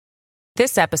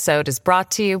This episode is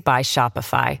brought to you by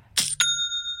Shopify.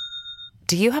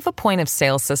 Do you have a point of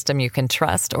sale system you can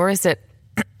trust, or is it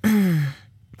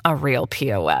a real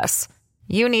POS?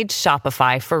 You need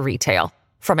Shopify for retail.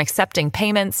 From accepting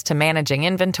payments to managing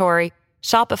inventory,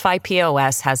 Shopify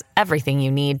POS has everything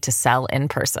you need to sell in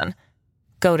person.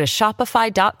 Go to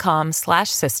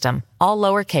shopify.com/system, all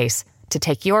lowercase, to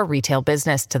take your retail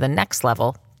business to the next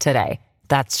level today.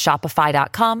 That's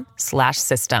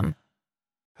shopify.com/system.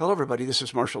 Hello, everybody. This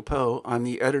is Marshall Poe. I'm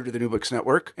the editor of the New Books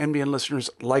Network. NBN listeners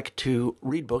like to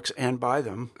read books and buy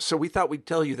them. So we thought we'd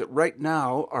tell you that right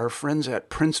now, our friends at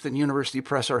Princeton University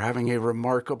Press are having a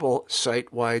remarkable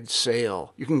site-wide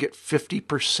sale. You can get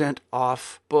 50%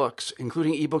 off books,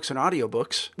 including ebooks and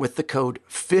audiobooks, with the code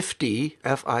 50,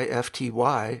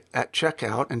 F-I-F-T-Y, at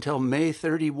checkout until May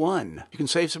 31. You can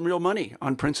save some real money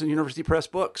on Princeton University Press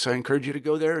books. I encourage you to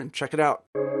go there and check it out.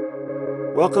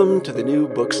 Welcome to the New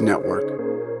Books Network.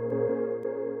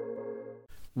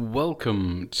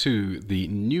 Welcome to the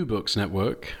New Books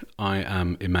Network. I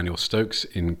am Emmanuel Stokes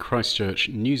in Christchurch,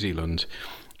 New Zealand,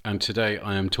 and today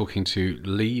I am talking to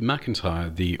Lee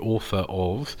McIntyre, the author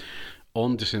of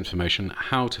On Disinformation,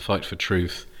 How to Fight for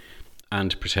Truth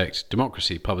and Protect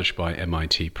Democracy, published by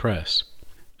MIT Press.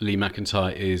 Lee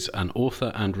McIntyre is an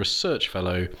author and research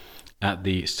fellow at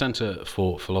the Center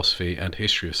for Philosophy and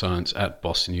History of Science at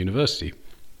Boston University.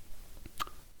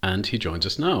 And he joins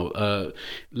us now.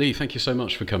 Lee, thank you so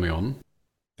much for coming on.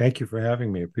 Thank you for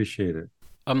having me. Appreciate it.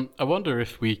 I wonder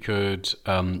if we could,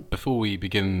 before we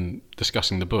begin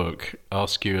discussing the book,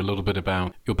 ask you a little bit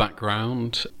about your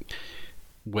background,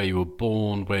 where you were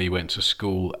born, where you went to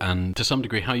school, and to some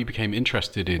degree how you became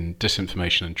interested in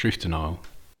disinformation and truth denial.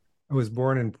 I was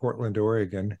born in Portland,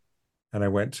 Oregon, and I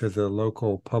went to the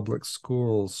local public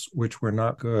schools, which were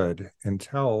not good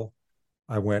until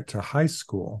I went to high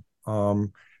school.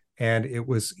 And it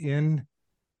was in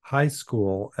high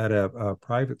school at a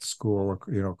private school,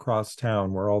 across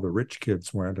town where all the rich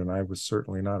kids went, and I was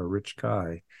certainly not a rich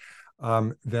guy,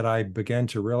 that I began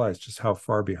to realize just how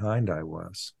far behind I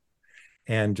was,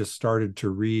 and just started to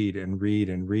read and read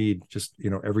and read just,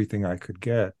 everything I could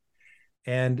get.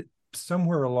 And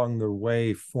somewhere along the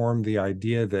way formed the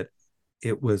idea that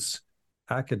it was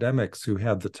academics who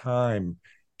had the time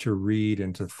to read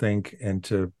and to think and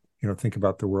to think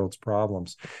about the world's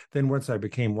problems. Then once I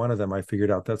became one of them, I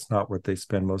figured out that's not what they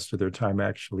spend most of their time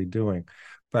actually doing.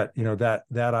 But, that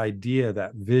idea,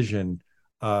 that vision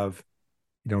of,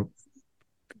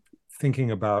 thinking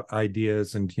about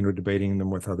ideas and, debating them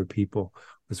with other people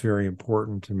was very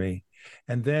important to me.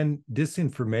 And then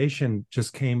disinformation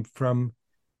just came from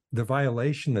the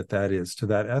violation that is to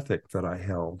that ethic that I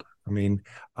held. I mean,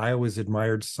 I always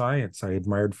admired science. I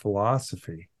admired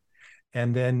philosophy.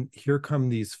 And then here come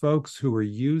these folks who are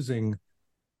using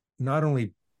not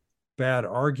only bad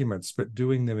arguments, but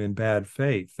doing them in bad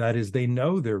faith. That is, they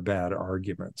know they're bad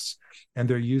arguments, and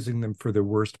they're using them for the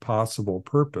worst possible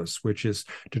purpose, which is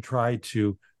to try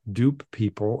to dupe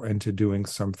people into doing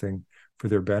something for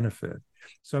their benefit.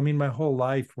 So, my whole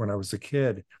life when I was a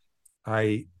kid,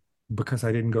 because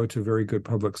I didn't go to very good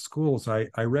public schools, I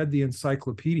read the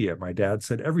encyclopedia. My dad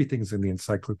said everything's in the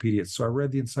encyclopedia. So I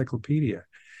read the encyclopedia.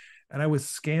 And I was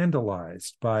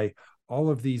scandalized by all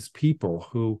of these people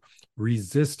who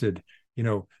resisted,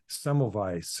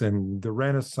 Semmelweis and the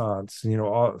Renaissance,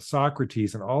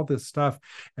 Socrates and all this stuff,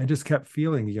 and just kept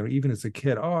feeling, even as a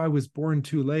kid, I was born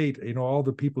too late. All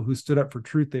the people who stood up for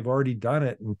truth, they've already done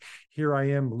it. And here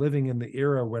I am living in the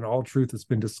era when all truth has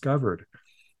been discovered.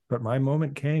 But my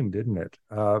moment came, didn't it?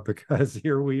 Because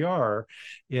here we are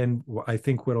in, I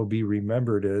think, what'll be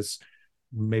remembered as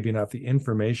maybe not the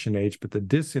information age, but the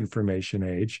disinformation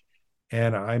age.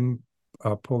 And I'm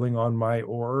pulling on my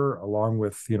oar along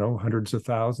with, hundreds of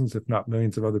thousands, if not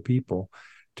millions of other people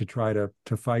to try to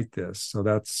fight this. So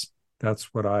that's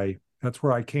where I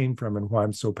came from and why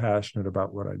I'm so passionate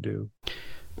about what I do.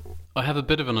 I have a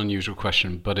bit of an unusual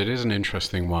question, but it is an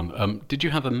interesting one. Did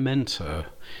you have a mentor?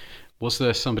 Was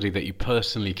there somebody that you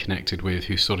personally connected with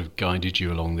who sort of guided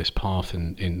you along this path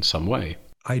in some way?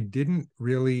 I didn't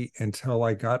really until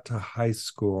I got to high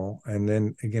school and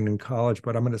then again in college,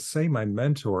 but I'm going to say my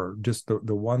mentor, just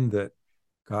the one that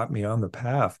got me on the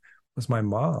path, was my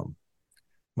mom.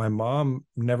 My mom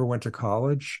never went to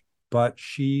college, but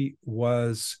she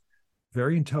was a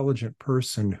very intelligent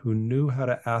person who knew how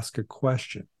to ask a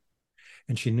question,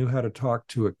 and she knew how to talk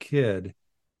to a kid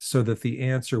so that the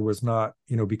answer was not,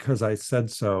 because I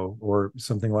said so or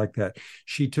something like that.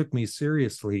 She took me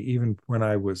seriously even when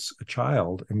I was a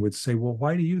child and would say, well,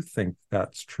 why do you think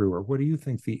that's true? Or what do you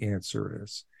think the answer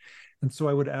is? And so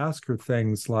I would ask her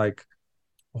things like,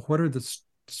 what are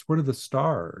the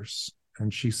stars?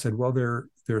 And she said, well,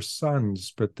 they're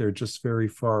suns, but they're just very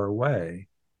far away.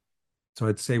 So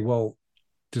I'd say, well,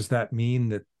 does that mean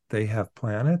that they have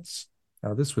planets?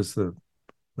 Now, this was the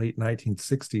late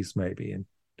 1960s, maybe, and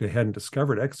they hadn't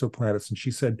discovered exoplanets. And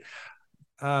she said,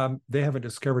 they haven't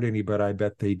discovered any, but I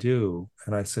bet they do.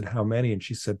 And I said, how many? And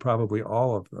she said, probably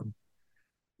all of them.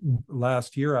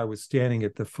 Last year, I was standing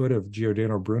at the foot of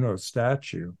Giordano Bruno's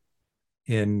statue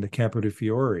in the Campo de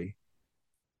Fiori.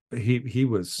 He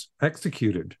was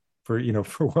executed for,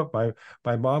 for what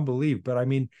my mom believed. But I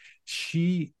mean,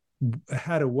 she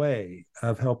had a way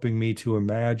of helping me to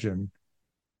imagine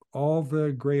all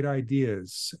the great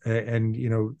ideas, and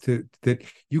that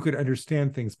you could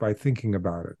understand things by thinking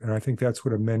about it. And I think that's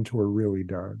what a mentor really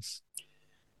does.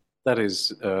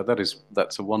 That's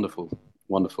a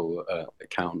wonderful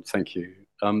account. Thank you.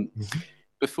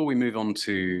 Before we move on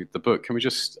to the book, can we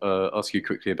just ask you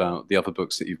quickly about the other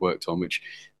books that you've worked on, which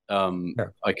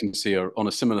I can see are on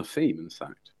a similar theme, in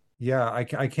fact? Yeah, I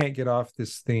can't get off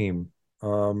this theme,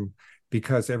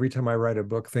 because every time I write a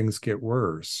book, things get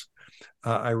worse.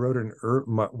 I wrote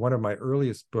one of my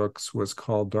earliest books was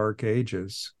called Dark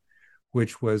Ages,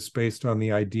 which was based on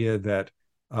the idea that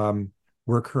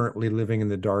we're currently living in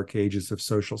the dark ages of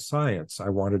social science. I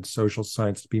wanted social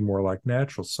science to be more like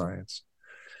natural science.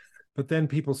 But then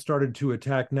people started to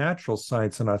attack natural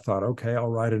science, and I thought, okay, I'll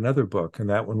write another book. And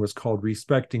that one was called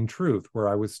Respecting Truth, where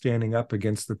I was standing up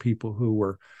against the people who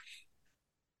were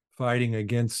fighting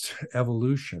against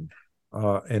evolution,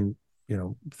 and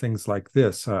things like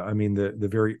this. I mean, the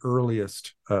very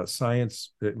earliest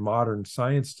modern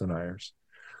science deniers.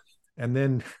 And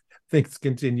then things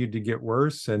continued to get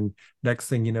worse. And next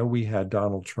thing you know, we had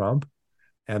Donald Trump.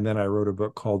 And then I wrote a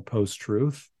book called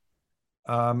Post-Truth.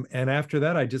 And after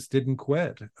that, I just didn't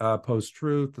quit.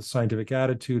 Post-Truth, The Scientific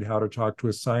Attitude, How to Talk to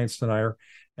a Science Denier,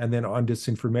 and then on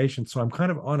disinformation. So I'm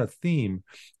kind of on a theme.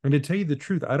 And to tell you the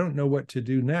truth, I don't know what to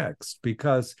do next,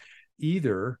 because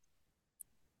either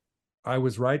I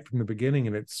was right from the beginning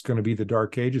and it's going to be the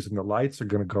dark ages and the lights are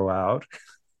going to go out,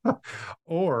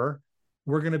 or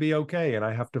we're going to be okay and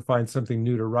I have to find something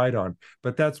new to write on.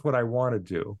 But that's what I want to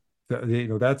do.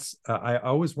 I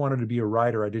always wanted to be a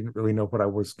writer. I didn't really know what I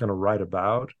was going to write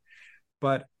about,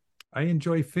 but I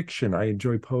enjoy fiction. I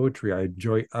enjoy poetry. I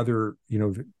enjoy other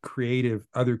creative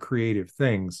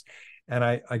things. And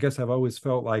I guess I've always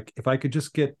felt like if I could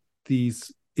just get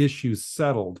these issues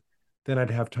settled, then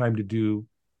I'd have time to do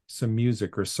some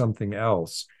music or something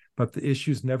else. But the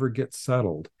issues never get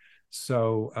settled.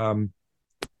 So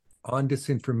On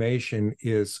Disinformation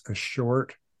is a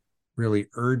short, really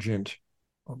urgent,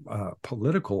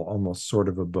 political almost sort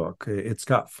of a book. It's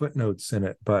got footnotes in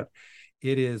it, but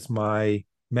it is my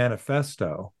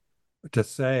manifesto to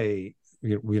say,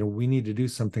 we need to do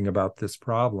something about this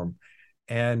problem.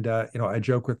 And I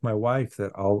joke with my wife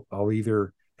that I'll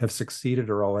either have succeeded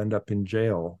or I'll end up in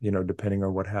jail, depending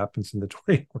on what happens in the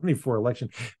 2024 election.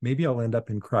 Maybe I'll end up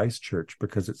in Christchurch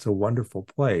because it's a wonderful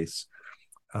place.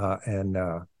 And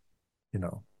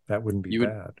that wouldn't be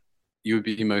bad. You would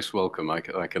be most welcome. I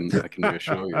can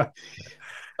reassure you.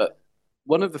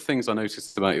 One of the things I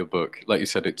noticed about your book, like you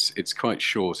said, it's quite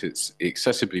short. It's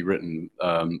accessibly written,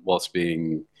 whilst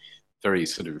being very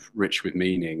sort of rich with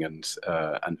meaning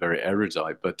and very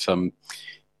erudite. But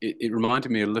it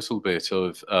reminded me a little bit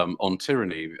of On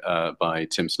Tyranny by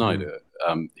Tim Snyder,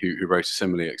 who wrote a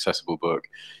similarly accessible book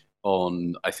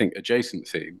on, I think, adjacent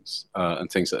themes and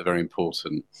things that are very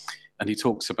important. And he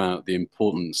talks about the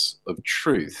importance of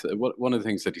truth. One of the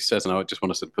things that he says, and I just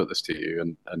want to sort of put this to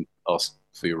you and ask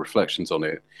for your reflections on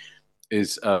it,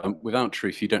 is without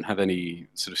truth, you don't have any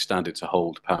sort of standard to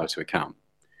hold power to account.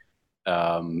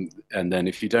 And then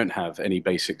if you don't have any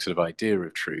basic sort of idea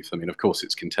of truth, I mean, of course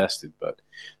it's contested, but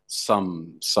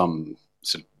some sort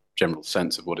of general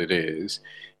sense of what it is,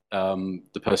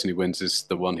 the person who wins is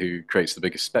the one who creates the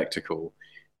biggest spectacle.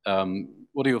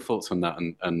 What are your thoughts on that?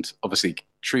 And obviously,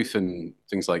 truth and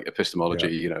things like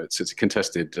epistemology, it's a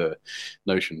contested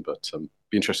notion, but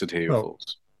be interested to hear your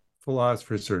thoughts.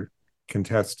 Philosophers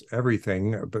contest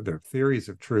everything, but their theories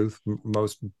of truth,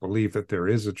 most believe that there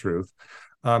is a truth.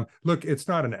 Look, it's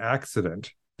not an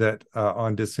accident that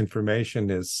On Disinformation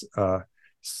is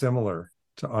similar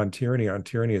to On Tyranny. On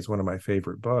Tyranny is one of my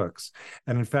favorite books.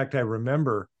 And in fact, I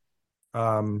remember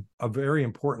a very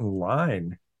important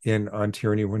line On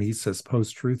Tyranny when he says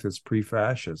post-truth is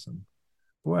pre-fascism.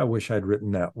 Boy, I wish I'd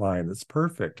written that line. That's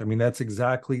perfect. I mean, that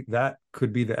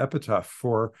could be the epitaph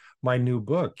for my new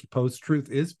book. Post-truth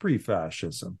is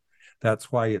pre-fascism.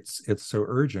 That's why it's so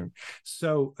urgent.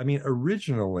 So, I mean,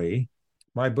 originally,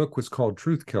 my book was called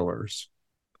Truth Killers,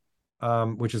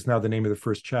 which is now the name of the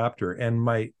first chapter. And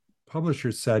my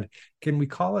publisher said, can we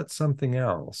call it something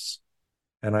else?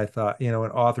 And I thought, and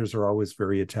authors are always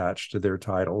very attached to their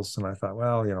titles. And I thought,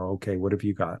 well, okay, what have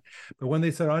you got? But when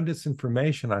they said On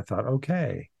Disinformation, I thought,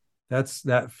 okay,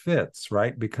 that fits,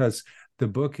 right? Because the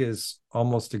book is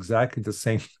almost exactly the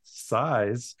same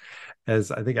size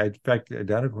as, I think, in fact,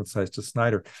 identical in size to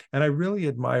Snyder. And I really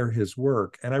admire his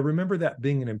work. And I remember that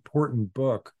being an important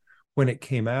book when it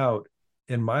came out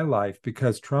in my life,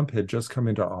 because Trump had just come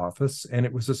into office, and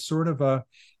it was a sort of a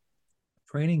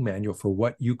training manual for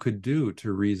what you could do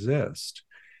to resist.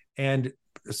 And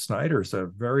Snyder's a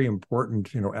very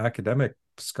important, academic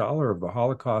scholar of the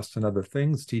Holocaust and other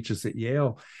things, teaches at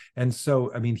Yale. And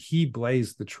so, I mean, he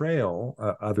blazed the trail.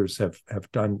 Others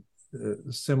have done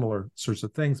similar sorts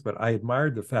of things, but I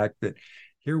admired the fact that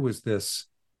here was this,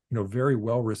 very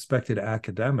well-respected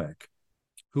academic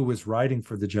who was writing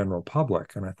for the general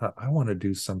public. And I thought, I want to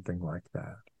do something like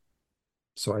that.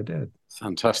 So I did.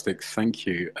 Fantastic. Thank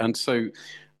you. And so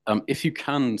if you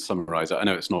can summarize it, I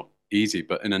know it's not easy,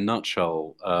 but in a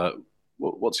nutshell,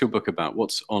 what's your book about?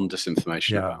 What's On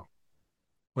Disinformation about?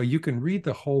 Well, you can read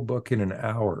the whole book in an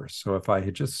hour. So if I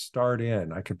had just start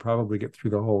in, I could probably get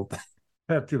through the whole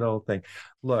thing.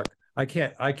 Look, I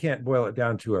can't boil it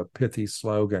down to a pithy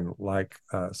slogan like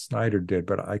Snyder did,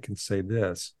 but I can say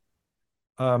this.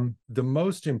 The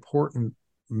most important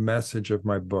message of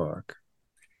my book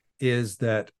is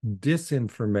that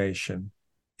disinformation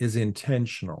is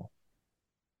intentional.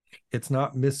 It's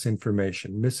not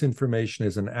misinformation. Misinformation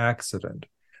is an accident,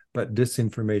 but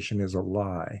disinformation is a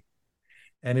lie.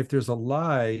 And if there's a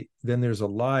lie, then there's a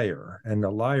liar, and a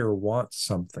liar wants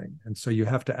something. And so you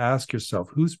have to ask yourself,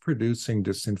 who's producing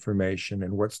disinformation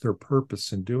and what's their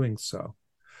purpose in doing so?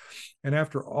 And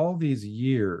after all these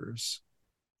years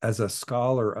as a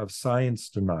scholar of science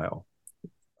denial,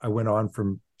 I went on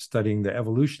from studying the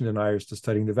evolution deniers to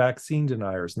studying the vaccine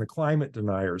deniers and the climate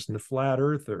deniers and the flat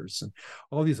earthers and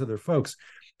all these other folks.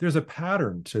 There's a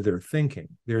pattern to their thinking.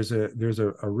 There's a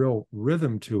real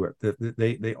rhythm to it, that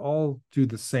they all do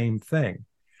the same thing.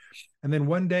 And then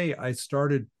one day I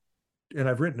started, and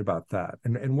I've written about that,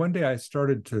 and one day I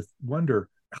started to wonder,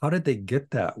 how did they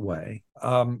get that way?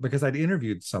 Because I'd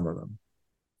interviewed some of them.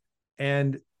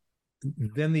 And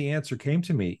then the answer came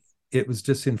to me. It was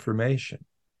disinformation.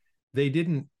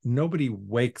 Nobody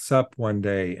wakes up one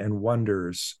day and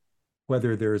wonders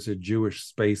whether there's a Jewish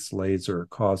space laser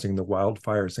causing the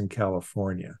wildfires in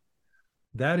California.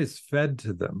 That is fed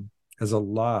to them as a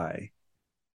lie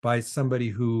by somebody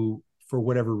who, for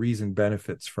whatever reason,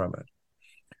 benefits from it.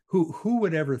 Who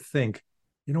would ever think,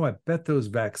 I bet those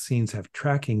vaccines have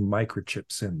tracking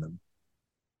microchips in them.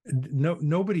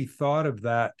 Nobody thought of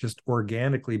that just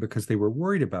organically because they were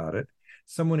worried about it.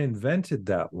 Someone invented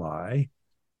that lie,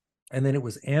 and then it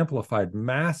was amplified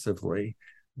massively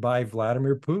by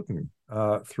Vladimir Putin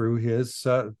through his,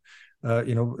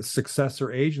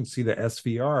 successor agency, the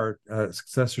SVR,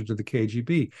 successor to the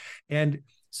KGB. And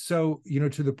so,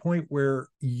 to the point where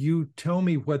you tell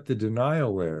me what the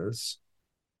denial is,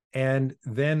 and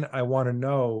then I want to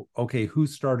know, okay, who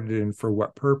started it and for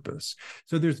what purpose?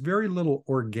 So there's very little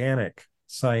organic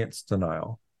science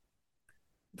denial.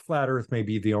 Flat Earth may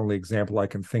be the only example I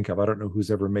can think of. I don't know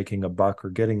who's ever making a buck or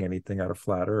getting anything out of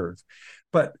Flat Earth.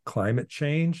 But climate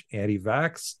change,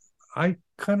 anti-vax, I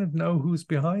kind of know who's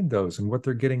behind those and what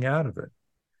they're getting out of it.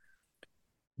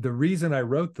 The reason I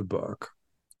wrote the book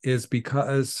is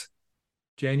because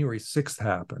January 6th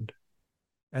happened.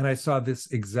 And I saw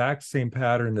this exact same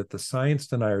pattern that the science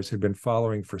deniers had been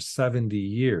following for 70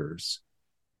 years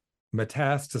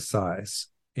metastasize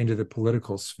into the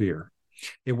political sphere.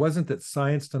 It wasn't that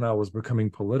science denial was becoming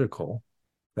political.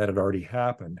 That had already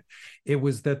happened. It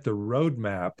was that the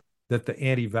roadmap that the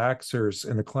anti-vaxxers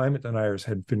and the climate deniers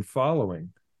had been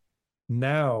following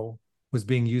now was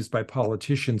being used by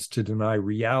politicians to deny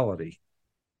reality,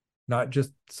 not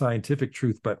just scientific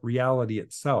truth, but reality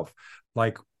itself,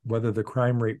 like whether the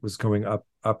crime rate was going up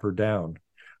or down,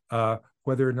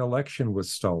 whether an election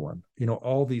was stolen,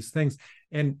 all these things.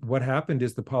 And what happened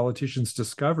is the politicians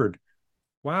discovered,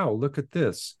 wow, look at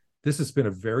this. This has been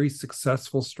a very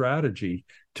successful strategy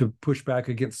to push back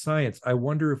against science. I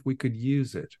wonder if we could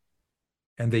use it.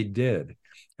 And they did.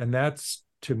 And that's,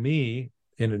 to me,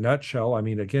 in a nutshell, I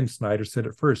mean, again, Snyder said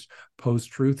it first,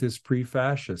 post-truth is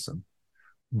pre-fascism.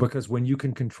 Because when you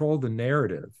can control the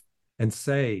narrative and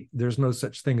say there's no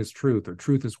such thing as truth, or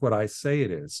truth is what I say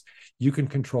it is, you can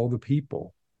control the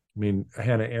people. I mean,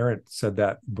 Hannah Arendt said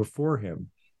that before him.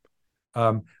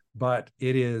 But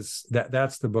it is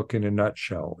that's the book in a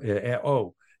nutshell.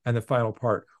 And the final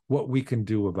part, what we can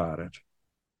do about it.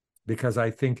 Because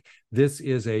I think this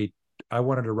is I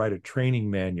wanted to write a training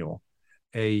manual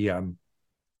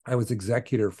I was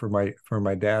executor for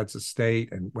my dad's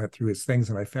estate and went through his things,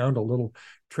 and I found a little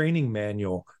training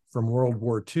manual from World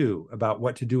War II about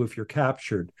what to do if you're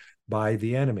captured by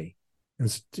the enemy. And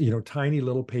it's, tiny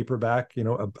little paperback,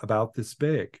 about this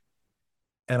big.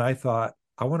 And I thought,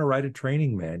 I want to write a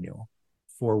training manual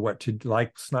for what to,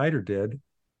 like Snyder did,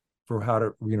 for how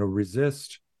to,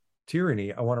 resist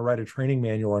tyranny. I want to write a training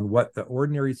manual on what the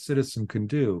ordinary citizen can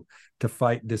do to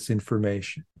fight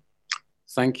disinformation.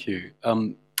 Thank you.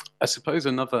 I suppose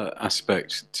another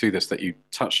aspect to this that you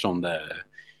touched on there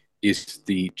is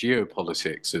the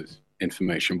geopolitics of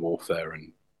information warfare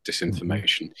and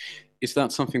disinformation. Mm-hmm. Is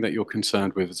that something that you're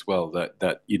concerned with as well? So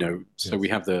yes. We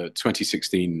have the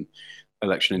 2016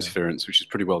 election interference, which is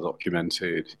pretty well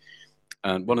documented.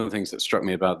 And one of the things that struck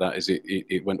me about that is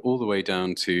it went all the way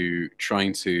down to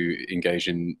trying to engage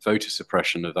in voter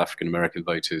suppression of African-American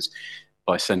voters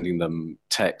by sending them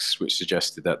texts which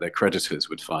suggested that their creditors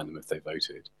would fine them if they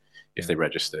voted, if they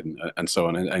registered, and so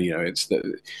on. And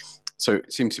so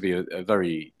it seemed to be a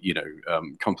very,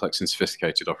 complex and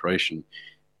sophisticated operation.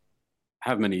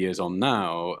 How many years on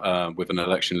now, with an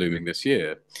election looming this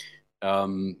year,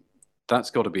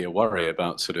 that's got to be a worry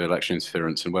about sort of election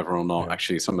interference and whether or not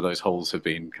actually some of those holes have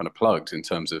been kind of plugged in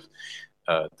terms of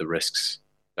the risks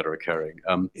that are occurring.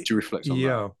 Do you reflect on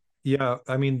that? Yeah.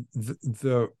 I mean,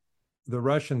 the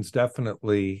Russians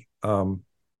definitely are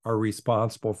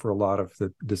responsible for a lot of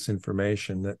the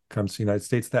disinformation that comes to the United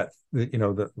States. That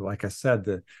like I said,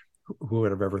 who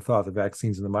would have ever thought the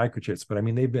vaccines and the microchips? But I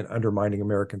mean, they've been undermining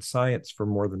American science for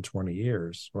more than 20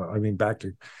 years. Well, I mean, back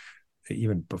to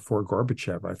even before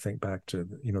Gorbachev, I think back to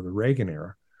the Reagan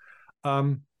era.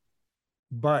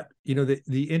 But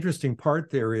the interesting part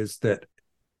there is that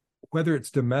whether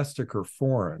it's domestic or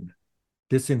foreign,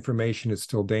 disinformation is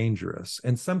still dangerous.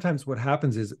 And sometimes what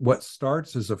happens is what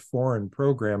starts as a foreign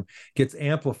program gets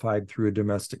amplified through a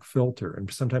domestic filter.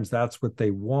 And sometimes that's what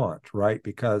they want, right?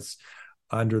 Because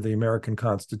under the American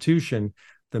Constitution,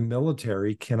 the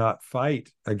military cannot fight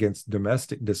against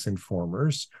domestic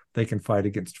disinformers. They can fight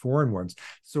against foreign ones.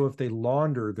 So if they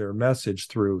launder their message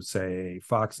through, say,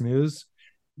 Fox News,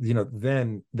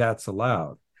 then that's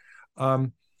allowed.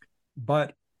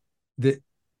 But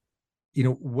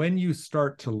when you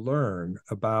start to learn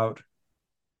about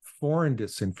foreign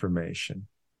disinformation,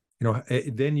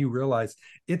 then you realize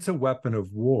it's a weapon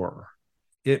of war.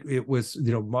 It was,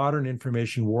 modern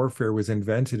information warfare was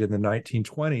invented in the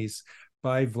 1920s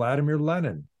by Vladimir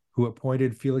Lenin, who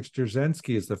appointed Felix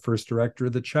Dzerzhinsky as the first director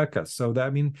of the Cheka. So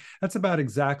that's about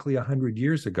exactly 100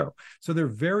 years ago. So they're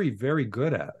very, very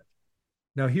good at it.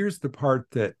 Now, here's the part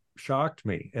that shocked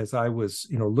me as I was,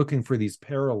 looking for these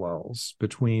parallels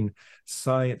between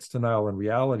science denial and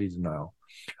reality denial.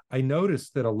 I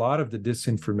noticed that a lot of the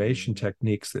disinformation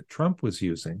techniques that Trump was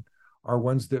using are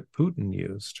ones that Putin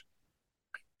used.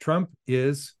 Trump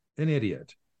is an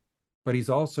idiot, but he's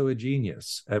also a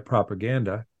genius at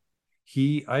propaganda.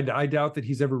 I doubt that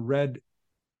he's ever read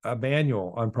a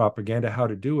manual on propaganda, how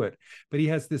to do it, but he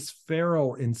has this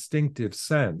feral instinctive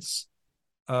sense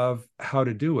of how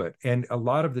to do it. And a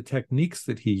lot of the techniques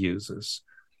that he uses,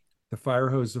 the fire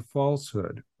hose of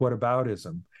falsehood,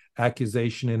 whataboutism,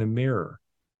 accusation in a mirror,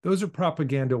 those are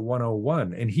propaganda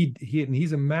 101. And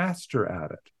he's a master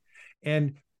at it.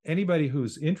 And anybody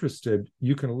who's interested,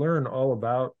 you can learn all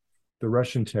about the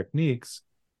Russian techniques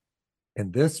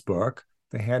in this book,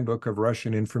 The Handbook of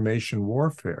Russian Information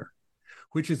Warfare,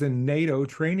 which is a NATO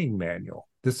training manual.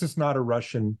 This is not a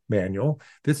Russian manual.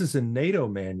 This is a NATO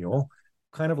manual,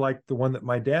 kind of like the one that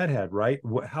my dad had, right?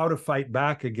 How to fight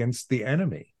back against the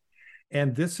enemy.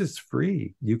 And this is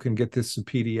free. You can get this in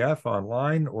PDF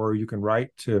online, or you can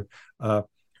write to, I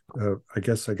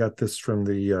guess I got this from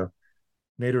the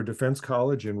NATO Defense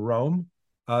College in Rome,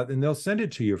 and they'll send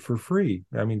it to you for free.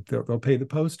 I mean, they'll pay the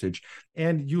postage.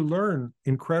 And you learn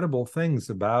incredible things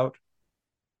about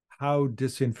how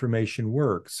disinformation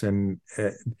works. And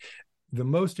the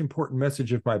most important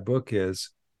message of my book is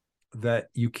that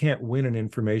you can't win an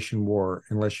information war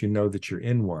unless you know that you're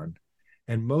in one.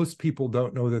 And most people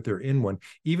don't know that they're in one.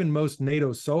 Even most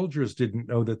NATO soldiers didn't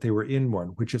know that they were in one,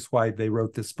 which is why they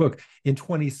wrote this book in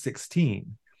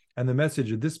 2016. And the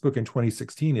message of this book in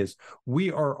 2016 is, we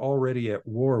are already at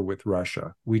war with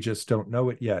Russia. We just don't know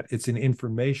it yet. It's an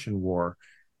information war,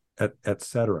 et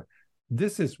cetera.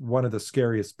 This is one of the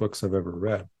scariest books I've ever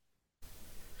read.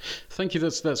 Thank you.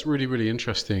 That's really, really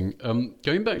interesting.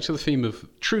 Going back to the theme of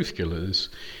truth killers,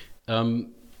 who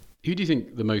do you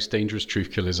think the most dangerous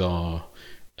truth killers are?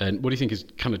 And what do you think is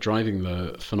kind of driving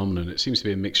the phenomenon? It seems to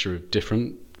be a mixture of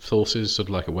different forces, sort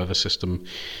of like a weather system.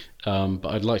 But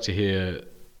I'd like to hear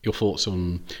your thoughts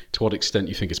on to what extent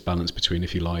you think it's balanced between,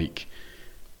 if you like,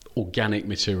 organic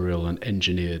material and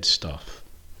engineered stuff.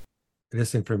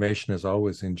 Disinformation is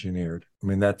always engineered. I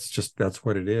mean, that's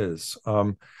what it is. I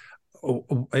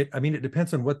mean, it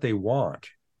depends on what they want.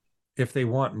 If they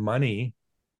want money,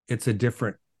 it's a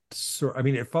different sort. I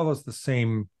mean, it follows the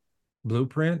same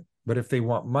blueprint, but if they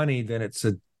want money, then it's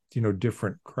a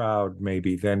different crowd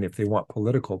maybe than if they want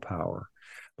political power.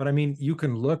 But I mean, you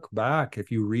can look back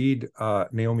if you read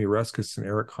Naomi Oreskes and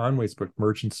Eric Conway's book,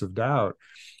 Merchants of Doubt.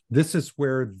 This is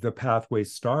where the pathway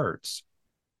starts.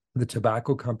 The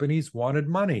tobacco companies wanted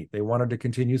money. They wanted to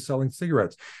continue selling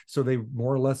cigarettes. So they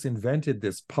more or less invented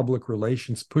this public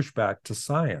relations pushback to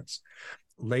science.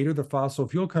 Later, the fossil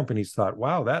fuel companies thought,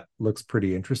 wow, that looks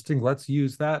pretty interesting. Let's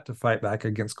use that to fight back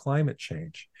against climate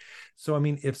change. So, I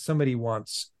mean, if somebody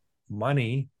wants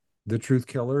money, the truth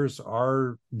killers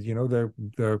are,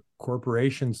 the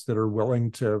corporations that are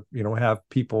willing to, have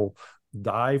people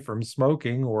die from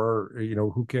smoking, or,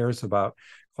 who cares about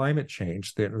climate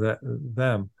change?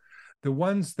 Them. The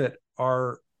ones that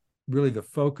are really the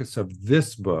focus of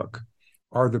this book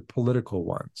are the political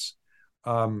ones.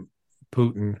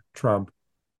 Putin, Trump,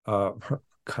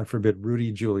 God forbid,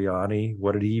 Rudy Giuliani.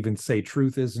 What did he even say?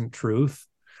 Truth isn't truth.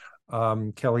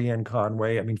 Kellyanne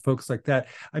Conway. I mean, folks like that.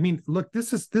 I mean, look,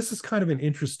 this is kind of an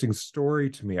interesting story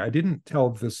to me. I didn't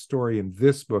tell this story in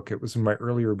this book. It was in my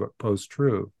earlier book,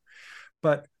 Post-Truth.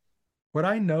 But what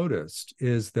I noticed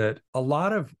is that a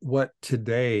lot of what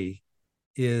today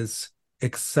is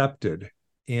accepted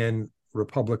in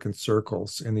Republican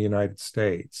circles in the United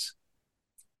States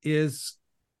is,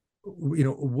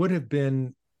 would have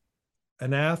been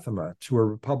anathema to a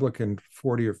Republican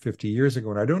 40 or 50 years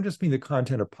ago. And I don't just mean the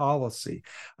content of policy,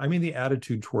 I mean the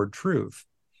attitude toward truth.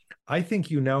 I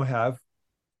think you now have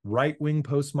right-wing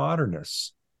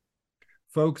postmodernists,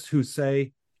 folks who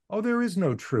say, oh, there is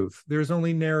no truth, there's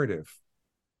only narrative.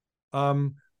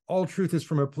 All truth is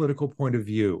from a political point of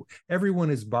view. Everyone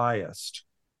is biased.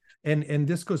 And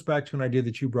this goes back to an idea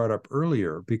that you brought up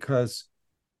earlier, because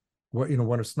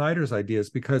one of Snyder's ideas,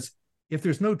 because if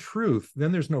there's no truth,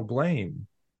 then there's no blame,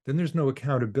 then there's no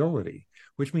accountability,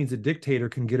 which means a dictator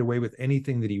can get away with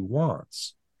anything that he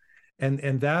wants.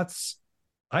 And that's,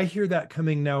 I hear that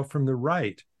coming now from the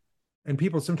right. And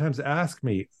people sometimes ask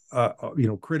me,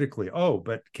 critically, oh,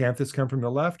 but can't this come from the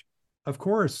left? Of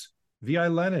course. V.I.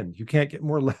 Lenin, you can't get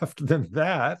more left than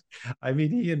that. I mean,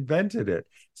 he invented it.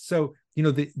 So,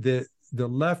 the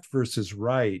left versus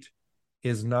right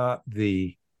is not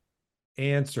the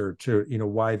answer to,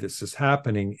 why this is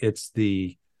happening. It's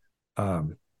the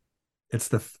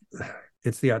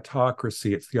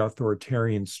autocracy, it's the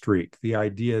authoritarian streak, the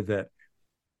idea that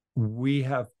we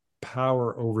have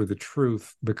power over the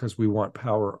truth because we want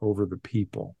power over the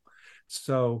people.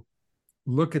 So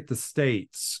look at the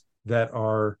states that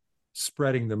are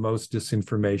spreading the most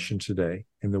disinformation today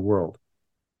in the world: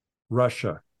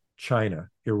 Russia, China,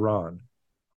 Iran,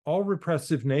 all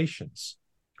repressive nations,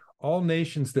 all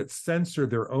nations that censor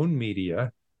their own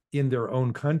media in their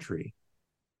own country,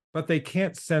 but they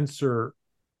can't censor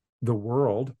the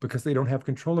world because they don't have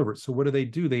control over it. So what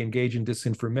do? They engage in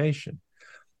disinformation.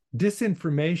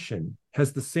 Disinformation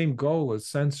has the same goal as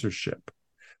censorship.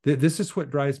 This is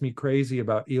what drives me crazy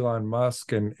about Elon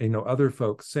Musk and other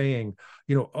folks saying,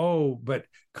 oh, but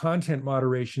content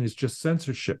moderation is just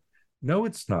censorship. No,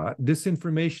 it's not.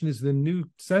 Disinformation is the new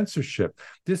censorship.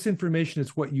 Disinformation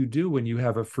is what you do when you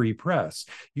have a free press.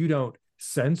 You don't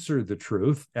censor the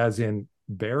truth, as in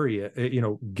bury it,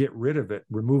 get rid of it,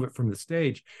 remove it from the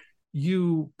stage.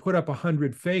 You put up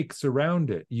 100 fakes around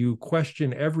it. You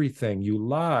question everything. You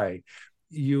lie.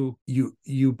 You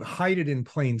hide it in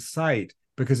plain sight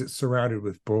because it's surrounded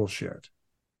with bullshit.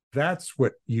 That's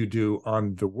what you do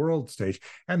on the world stage.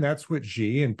 And that's what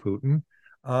Xi and Putin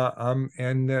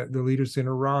and the leaders in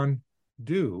Iran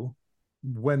do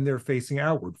when they're facing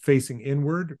outward. Facing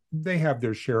inward, they have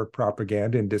their share of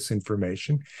propaganda and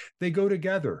disinformation. They go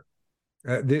together.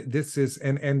 This is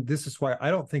why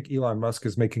I don't think Elon Musk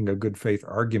is making a good faith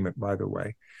argument, by the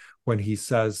way, when he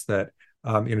says that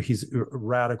he's a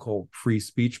radical free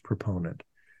speech proponent,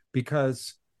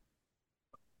 because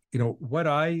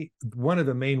one of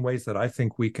the main ways that I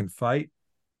think we can fight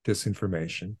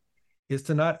disinformation is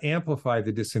to not amplify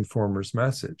the disinformer's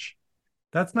message.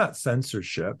 That's not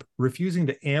censorship. Refusing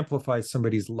to amplify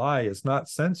somebody's lie is not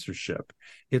censorship.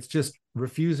 It's just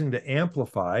refusing to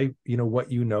amplify, what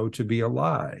to be a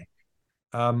lie.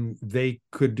 They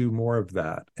could do more of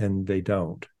that, and they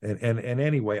don't. And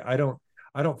anyway, I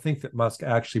don't think that Musk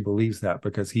actually believes that,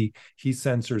 because he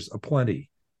censors aplenty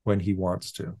when he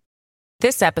wants to.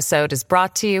 This episode is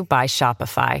brought to you by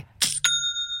Shopify.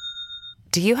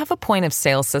 Do you have a point of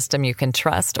sale system you can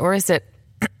trust, or is it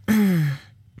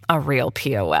a real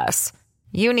POS?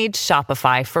 You need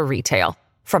Shopify for retail.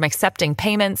 From accepting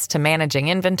payments to managing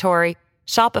inventory,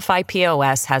 Shopify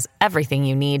POS has everything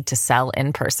you need to sell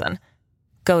in person.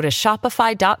 Go to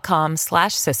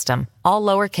shopify.com/system, all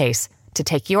lowercase, to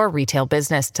take your retail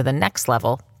business to the next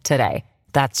level today.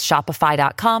 That's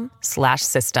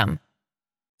shopify.com/system.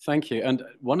 Thank you. And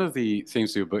one of the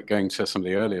themes of your book, going to some of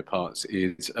the earlier parts,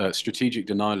 is strategic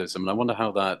denialism. And I wonder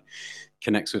how that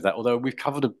connects with that, although we've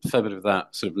covered a fair bit of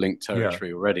that sort of linked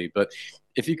territory already. But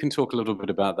if you can talk a little bit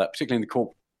about that, particularly in the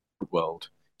corporate world,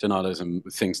 denialism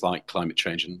with things like climate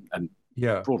change and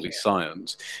broadly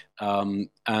science.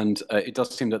 It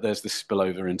does seem that there's this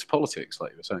spillover into politics,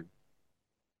 like you were saying.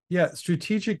 Yeah,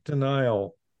 strategic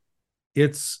denial,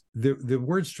 it's the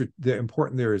word, the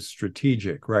important there is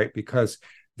strategic, right? Because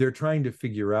they're trying to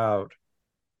figure out,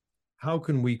 how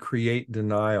can we create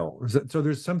denial? So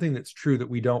there's something that's true that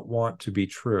we don't want to be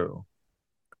true.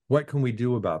 What can we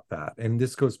do about that? And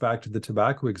this goes back to the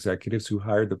tobacco executives who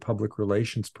hired the public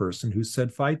relations person who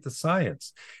said, fight the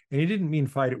science. And he didn't mean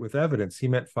fight it with evidence. He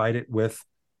meant fight it with,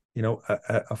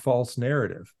 a false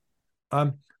narrative.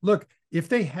 Look, if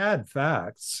they had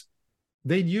facts,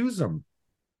 they'd use them.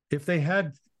 If they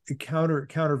had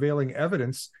countervailing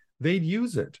evidence, they'd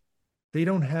use it. They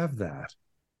don't have that.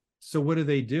 So what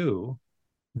do?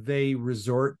 They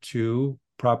resort to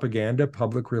propaganda,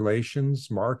 public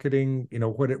relations, marketing,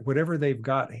 whatever they've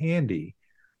got handy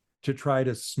to try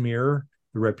to smear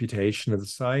the reputation of the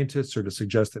scientists, or to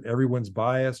suggest that everyone's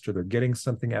biased or they're getting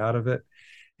something out of it.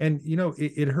 And,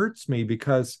 it hurts me,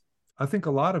 because I think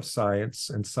a lot of science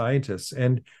and scientists,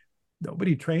 and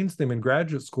nobody trains them in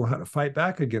graduate school how to fight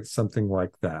back against something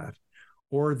like that.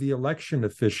 Or the election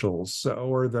officials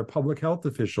or the public health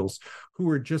officials who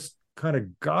are just kind of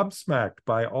gobsmacked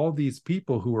by all these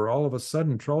people who are all of a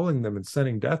sudden trolling them and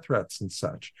sending death threats and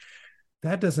such.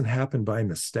 That doesn't happen by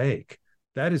mistake.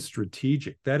 That is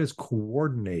strategic. That is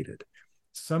coordinated.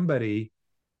 Somebody,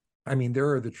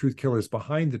 there are the truth killers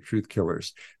behind the truth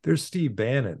killers. There's Steve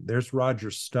Bannon. There's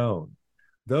Roger Stone.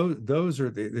 Those are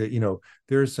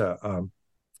there's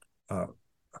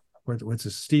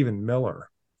Stephen Miller.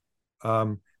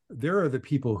 There are the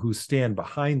people who stand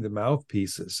behind the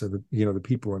mouthpieces, so the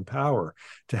people in power,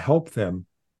 to help them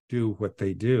do what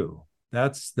they do.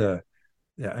 These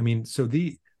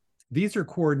are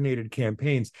coordinated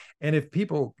campaigns. And if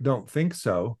people don't think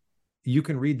so, you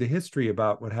can read the history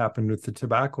about what happened with the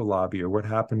tobacco lobby or what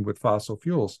happened with fossil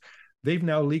fuels. They've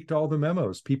now leaked all the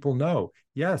memos. People know,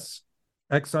 yes,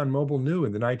 ExxonMobil knew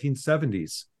in the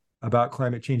 1970s about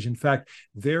climate change. In fact,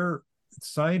 their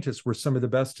scientists were some of the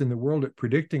best in the world at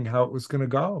predicting how it was going to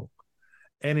go.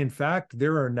 And in fact,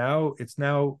 there are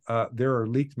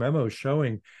leaked memos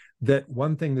showing that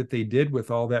one thing that they did with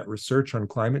all that research on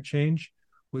climate change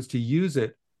was to use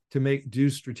it to do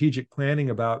strategic planning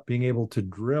about being able to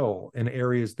drill in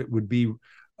areas that would be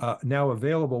now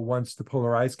available once the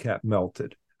polar ice cap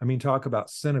melted. Talk about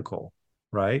cynical,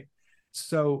 right?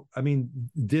 So,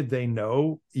 did they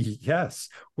know? Yes.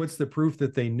 What's the proof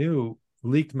that they knew?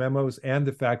 Leaked memos and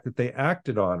the fact that they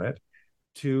acted on it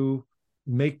to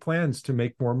make plans to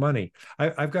make more money.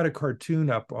 I've got a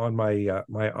cartoon up on my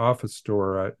my office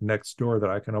door next door that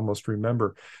I can almost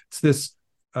remember. It's this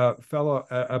fellow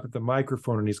up at the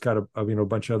microphone, and he's got a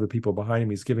bunch of other people behind him.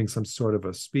 He's giving some sort of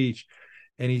a speech,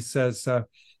 and he says,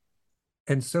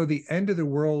 and so the end of the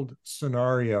world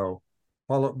scenario,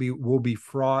 while will be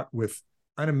fraught with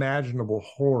unimaginable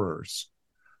horrors,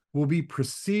 will be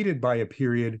preceded by a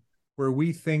period where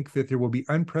we think that there will be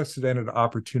unprecedented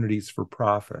opportunities for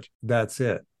profit. That's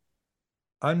it.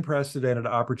 Unprecedented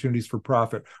opportunities for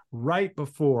profit right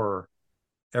before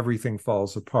everything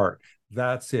falls apart.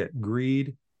 That's it.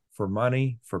 Greed for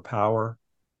money, for power.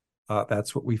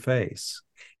 That's what we face.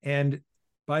 And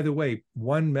by the way,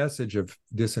 one message of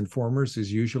disinformers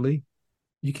is usually,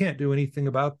 you can't do anything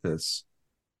about this,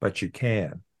 but you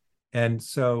can. And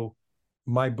so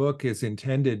my book is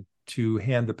intended to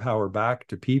hand the power back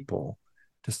to people,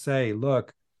 to say,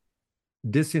 look,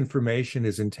 disinformation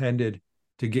is intended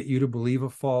to get you to believe a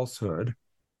falsehood.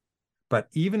 But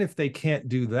even if they can't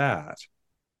do that,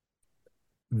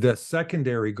 the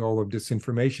secondary goal of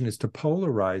disinformation is to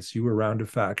polarize you around a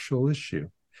factual issue,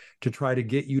 to try to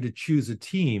get you to choose a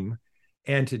team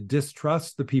and to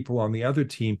distrust the people on the other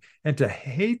team and to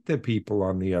hate the people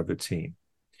on the other team.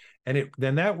 And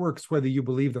then that works whether you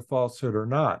believe the falsehood or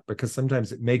not, because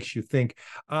sometimes it makes you think,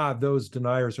 those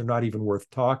deniers are not even worth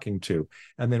talking to.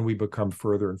 And then we become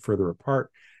further and further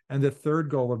apart. And the third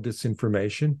goal of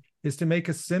disinformation is to make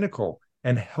us cynical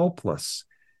and helpless.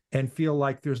 and feel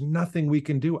like there's nothing we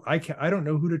can do. I don't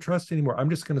know who to trust anymore. I'm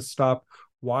just going to stop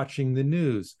watching the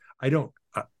news.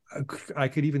 I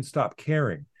could even stop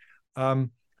caring.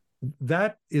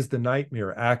 That is the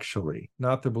nightmare, actually,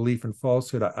 not the belief in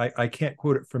falsehood. I can't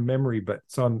quote it from memory, but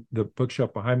it's on the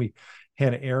bookshelf behind me.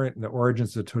 Hannah Arendt in The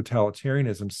Origins of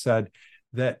Totalitarianism said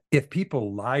that if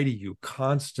people lie to you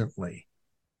constantly,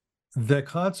 the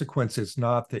consequence is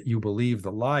not that you believe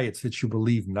the lie, it's that you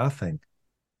believe nothing.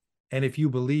 And if you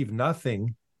believe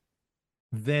nothing,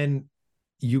 then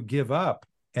you give up.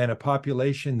 And a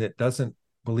population that doesn't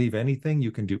believe anything,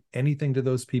 you can do anything to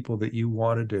those people that you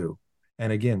want to do.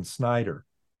 And again, Snyder,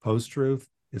 post-truth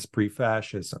is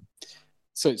pre-fascism.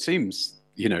 So it seems,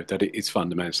 that it's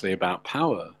fundamentally about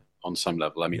power on some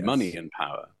level. I mean, Yes. money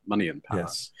and power.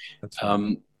 Yes, that's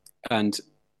right. And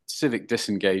civic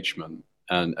disengagement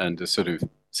and the sort of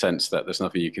sense that there's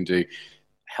nothing you can do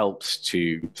helps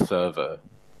to further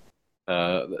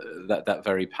that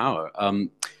very power.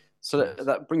 So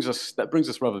that brings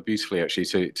us rather beautifully,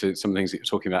 actually, to some things that you're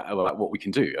talking about what we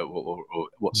can do or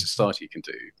what society can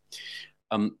do.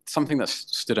 Something that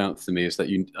stood out to me is that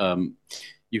you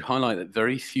highlight that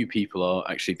very few people are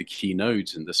actually the key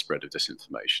nodes in the spread of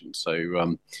disinformation.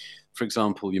 So, for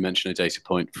example, you mentioned a data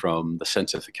point from the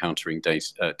Center for Countering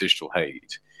Digital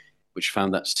Hate, which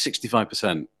found that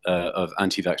 65% of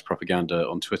anti-vax propaganda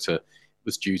on Twitter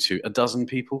was due to a dozen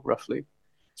people, roughly.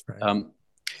 That's right.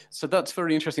 So that's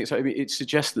very interesting. So I mean, it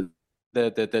suggests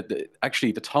that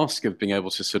actually the task of being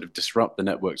able to sort of disrupt the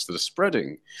networks that are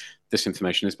spreading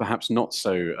disinformation is perhaps not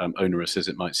so onerous as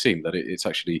it might seem, that it's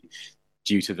actually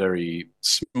due to very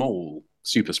small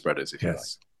super spreaders, if you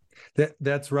like.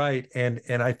 That's right. And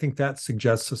I think that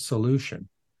suggests a solution.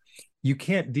 You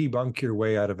can't debunk your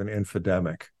way out of an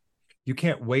infodemic. You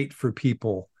can't wait for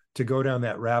people to go down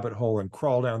that rabbit hole and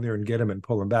crawl down there and get them and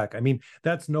pull them back. I mean,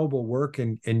 that's noble work,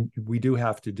 and we do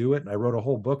have to do it. And I wrote a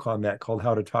whole book on that called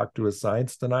How to Talk to a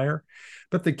Science Denier.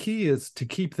 But the key is to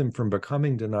keep them from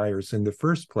becoming deniers in the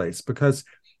first place, because,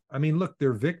 I mean, look,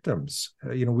 they're victims.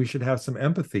 We should have some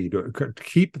empathy to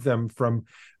keep them from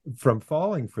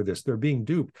falling for this. They're being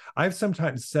duped. I've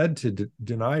sometimes said to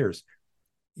deniers,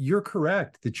 you're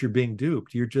correct that you're being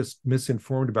duped. You're just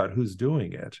misinformed about who's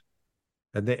doing it.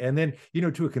 And then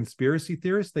to a conspiracy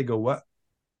theorist, they go,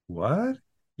 what?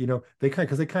 They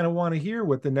kind of want to hear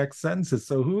what the next sentence is.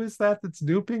 So who is that's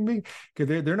duping me?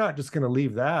 Because they're not just going to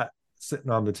leave that sitting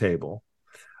on the table.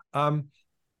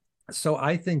 So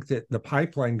I think that the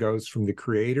pipeline goes from the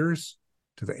creators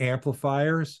to the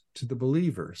amplifiers to the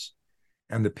believers,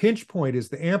 and the pinch point is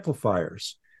the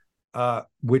amplifiers,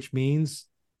 which means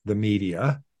the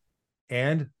media,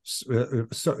 and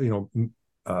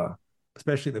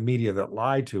especially the media that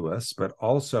lie to us, but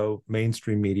also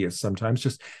mainstream media sometimes.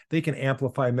 Just they can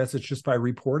amplify a message just by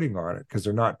reporting on it because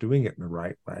they're not doing it in the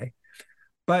right way.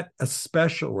 But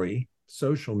especially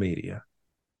social media,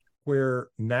 where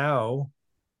now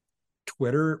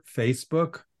Twitter,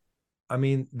 Facebook, I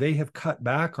mean, they have cut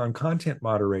back on content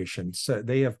moderation. So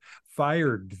they have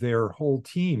fired their whole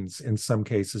teams in some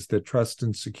cases. The trust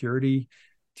and security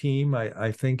team,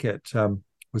 I think I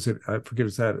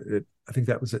think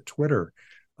that was at Twitter.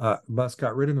 Musk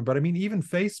got rid of them. But I mean, even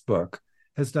Facebook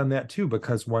has done that too,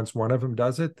 because once one of them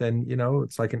does it, then,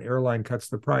 it's like an airline cuts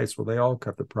the price. Well, they all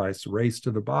cut the price, race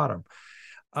to the bottom.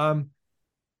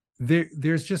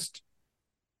 There's just,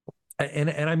 and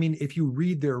I mean, if you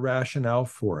read their rationale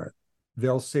for it,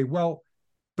 they'll say, well,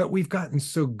 but we've gotten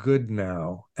so good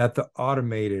now at the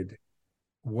automated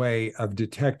way of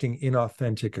detecting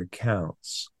inauthentic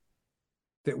accounts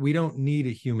that we don't need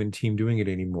a human team doing it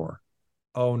anymore.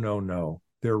 Oh, no,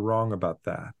 they're wrong about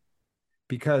that.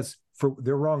 Because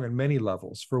they're wrong on many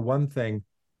levels. For one thing,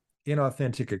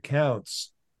 inauthentic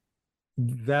accounts,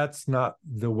 that's not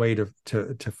the way to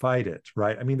fight it,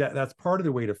 right? I mean, that's part of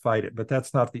the way to fight it, but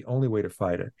that's not the only way to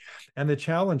fight it. And the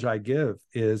challenge I give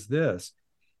is this.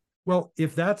 Well,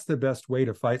 if that's the best way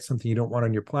to fight something you don't want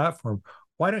on your platform,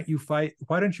 why don't you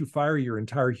fire your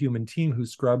entire human team who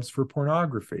scrubs for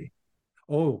pornography?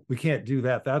 Oh, we can't do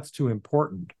that. That's too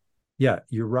important. Yeah,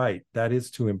 you're right. That is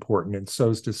too important. And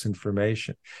so is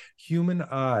disinformation. Human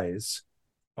eyes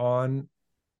on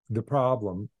the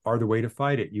problem are the way to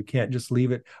fight it. You can't just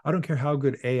leave it. I don't care how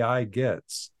good AI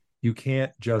gets. You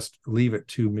can't just leave it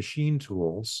to machine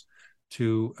tools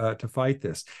to fight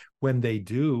this. When they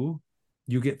do,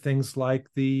 you get things like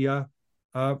the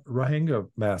Rohingya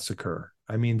massacre.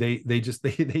 I mean, they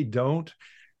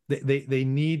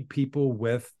need people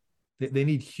with, they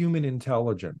need human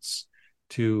intelligence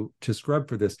to scrub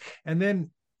for this. And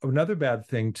then another bad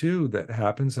thing too that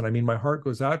happens, and I mean, my heart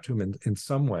goes out to them in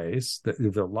some ways,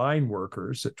 the line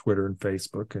workers at Twitter and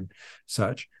Facebook and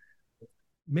such.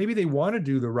 Maybe they want to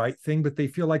do the right thing, but they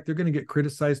feel like they're going to get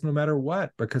criticized no matter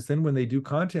what, because then when they do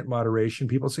content moderation,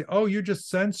 people say, oh, you're just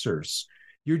censors.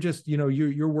 You're just,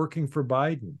 you're working for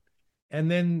Biden. And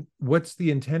then what's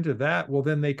the intent of that? Well,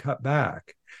 then they cut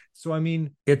back. So, I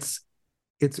mean, it's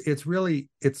really,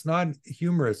 it's not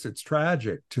humorous. It's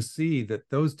tragic to see that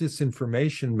those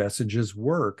disinformation messages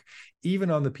work even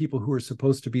on the people who are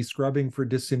supposed to be scrubbing for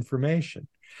disinformation.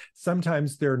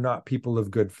 Sometimes they're not people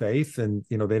of good faith and,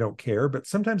 they don't care, but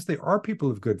sometimes they are people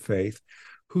of good faith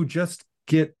who just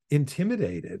get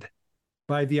intimidated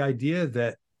by the idea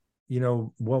that,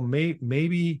 well,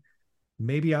 maybe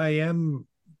I am,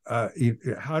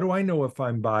 how do I know if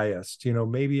I'm biased?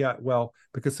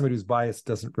 Because somebody who's biased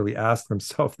doesn't really ask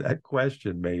themselves that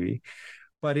question, maybe.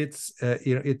 But it's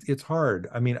it's hard.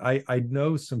 I mean, I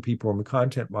know some people in the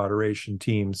content moderation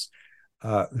teams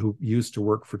who used to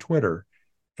work for Twitter,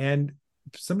 and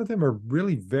some of them are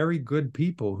really very good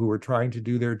people who are trying to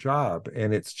do their job.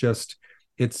 And it's just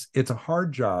it's a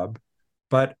hard job,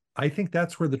 but I think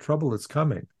that's where the trouble is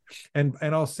coming. And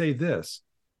I'll say this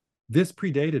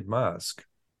predated Musk.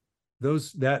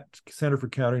 That Center for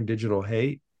Countering Digital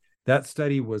Hate, that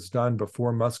study was done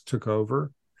before Musk took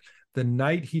over. The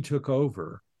night he took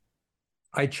over,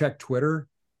 I checked Twitter,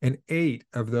 and 8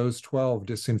 of those 12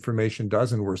 disinformation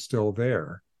dozen were still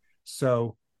there.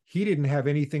 So he didn't have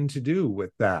anything to do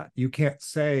with that. You can't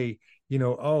say,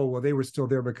 oh, well, they were still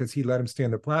there because he let them stay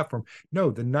on the platform. No,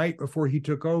 the night before he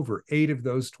took over, 8 of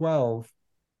those 12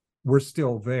 were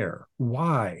still there.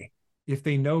 Why? If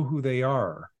they know who they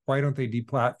are, why don't they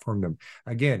deplatform them?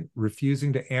 Again,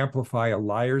 refusing to amplify a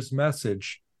liar's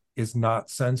message is not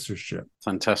censorship.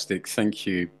 Fantastic. Thank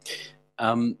you.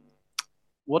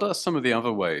 What are some of the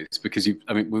other ways? Because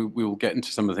we will get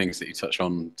into some of the things that you touch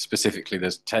on specifically.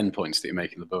 There's 10 points that you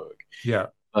make in the book. Yeah.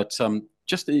 But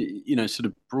just, sort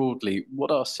of broadly,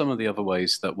 what are some of the other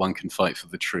ways that one can fight for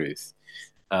the truth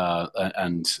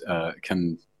and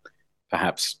can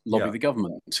perhaps lobby the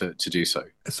government to do so?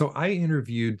 So I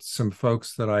interviewed some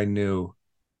folks that I knew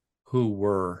who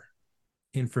were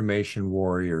information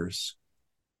warriors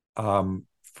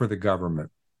for the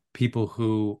government, people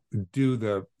who do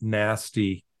the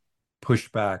nasty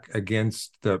pushback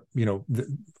against the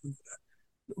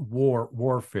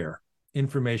warfare,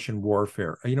 information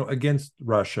warfare, against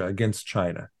Russia, against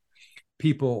China,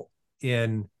 people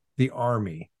in the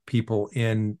army, people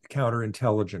in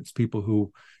counterintelligence, people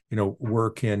who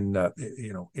work in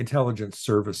intelligence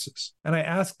services. And I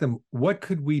asked them, what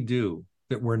could we do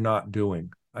that we're not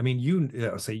doing? I mean,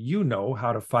 you know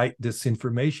how to fight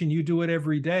disinformation. You do it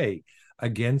every day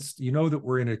against, that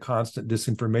we're in a constant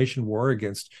disinformation war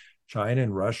against China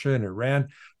and Russia and Iran.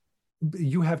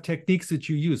 You have techniques that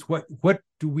you use. What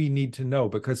do we need to know?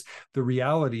 Because the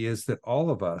reality is that all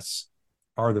of us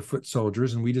are the foot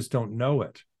soldiers, and we just don't know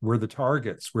it. We're the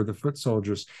targets. We're the foot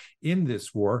soldiers in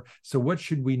this war. So what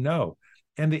should we know?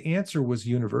 And the answer was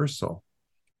universal,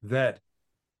 that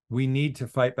we need to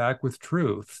fight back with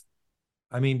truth.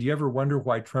 I mean, do you ever wonder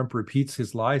why Trump repeats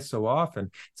his lies so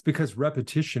often? It's because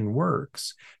repetition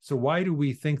works. So why do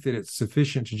we think that it's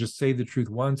sufficient to just say the truth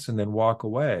once and then walk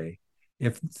away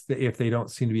if they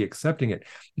don't seem to be accepting it?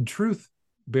 The truth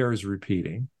bears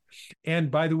repeating. And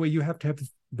by the way, you have to have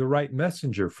the right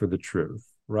messenger for the truth,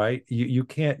 right? You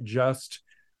can't just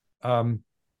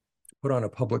put on a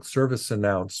public service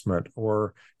announcement,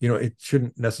 or, it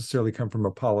shouldn't necessarily come from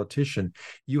a politician.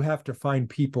 You have to find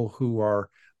people who are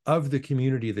of the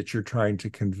community that you're trying to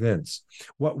convince.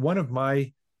 One of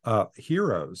my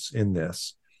heroes in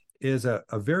this is a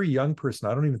very young person.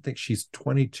 I don't even think she's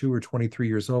 22 or 23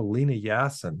 years old, Lena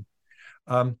Yassin.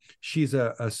 She's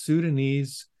a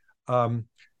Sudanese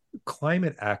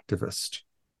climate activist.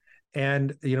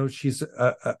 And, she's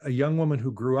a young woman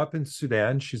who grew up in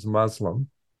Sudan. She's Muslim.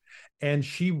 And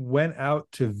she went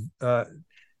out to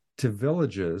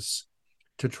villages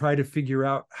to try to figure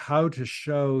out how to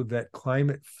show that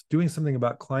doing something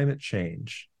about climate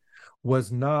change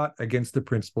was not against the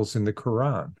principles in the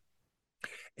Quran.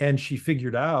 And she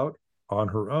figured out on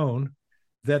her own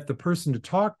that the person to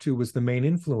talk to was the main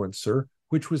influencer,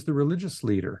 which was the religious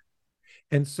leader.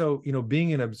 And so,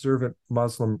 being an observant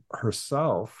Muslim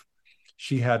herself,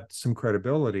 she had some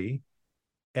credibility.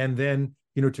 And then,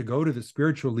 to go to the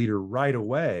spiritual leader right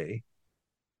away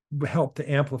helped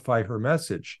to amplify her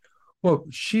message. Well,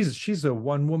 she's a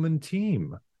one-woman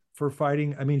team for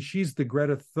fighting. I mean, she's the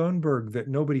Greta Thunberg that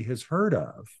nobody has heard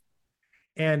of.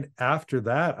 And after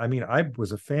that, I mean, I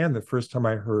was a fan the first time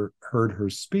I heard her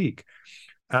speak.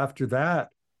 After that,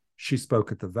 She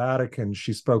spoke at the Vatican.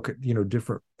 She spoke at,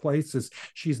 different places.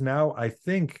 She's now, I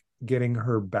think, getting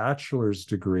her bachelor's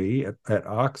degree at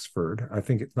Oxford. I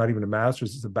think it's not even a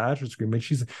master's, it's a bachelor's degree. I mean,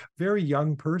 she's a very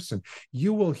young person.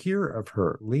 You will hear of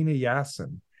her, Lena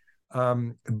Yassin.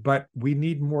 But we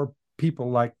need more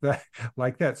people like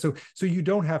that. So you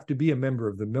don't have to be a member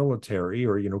of the military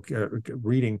or,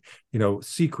 reading,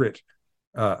 secret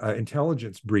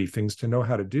intelligence briefings to know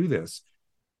how to do this.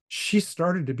 She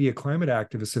started to be a climate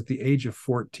activist at the age of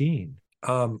 14.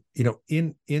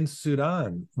 In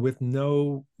Sudan with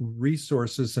no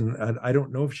resources. And I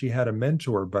don't know if she had a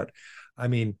mentor, but I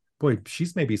mean, boy,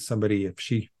 she's maybe somebody,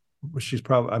 she's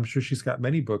probably, I'm sure she's got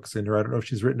many books in her. I don't know if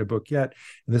she's written a book yet.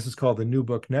 And this is called the New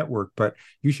Book Network, but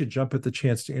you should jump at the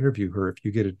chance to interview her if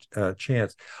you get a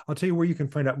chance. I'll tell you where you can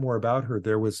find out more about her.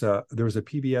 There was a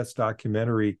PBS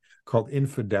documentary called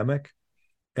Infodemic.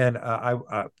 And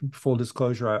full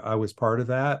disclosure, I was part of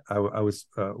that. I was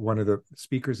one of the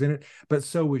speakers in it, but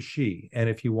so was she. And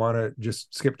if you want to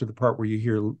just skip to the part where you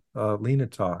hear Lena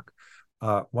talk,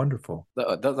 wonderful.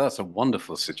 That's a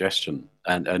wonderful suggestion,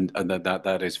 and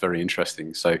that is very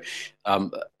interesting. So,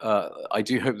 I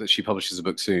do hope that she publishes a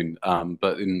book soon.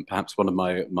 But in perhaps one of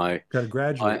my got to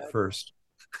graduate first.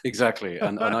 Exactly,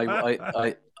 and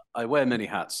I wear many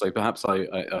hats, so perhaps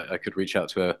I could reach out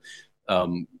to her.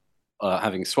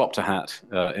 Having swapped a hat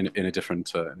in a different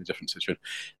situation,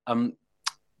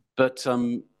 but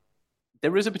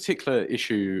there is a particular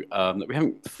issue that we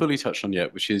haven't fully touched on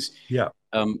yet, which is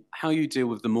how you deal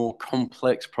with the more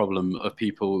complex problem of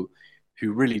people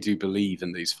who really do believe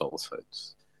in these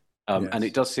falsehoods. And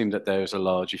it does seem that there is a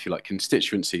large, if you like,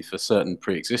 constituency for certain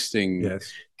pre-existing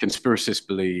conspiracist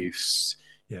beliefs.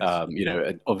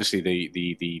 Obviously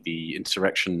the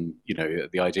insurrection.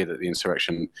 The idea that the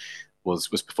insurrection was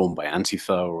performed by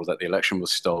Antifa, or that the election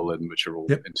was stolen, which are all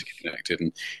interconnected.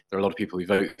 And there are a lot of people who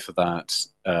vote for that,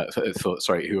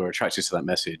 who are attracted to that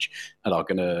message and are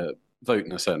going to vote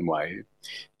in a certain way.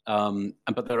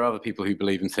 But there are other people who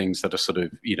believe in things that are sort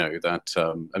of, at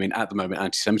the moment,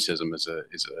 anti-Semitism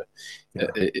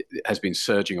has been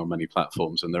surging on many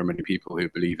platforms, and there are many people who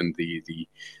believe in the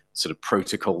sort of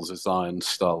protocols of Zion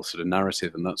style sort of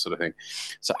narrative and that sort of thing.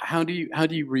 So how do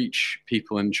you reach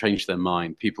people and change their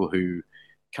mind? People who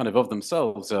kind of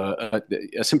themselves are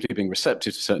simply being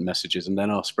receptive to certain messages and then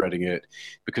are spreading it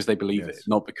because they believe it,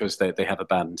 not because they have a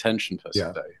bad intention per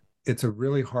se. It's a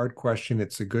really hard question.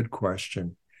 It's a good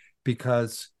question,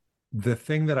 because the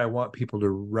thing that I want people to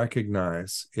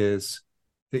recognize is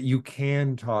that you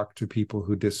can talk to people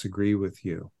who disagree with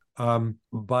you,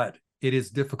 but it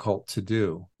is difficult to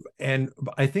do. And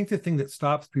I think the thing that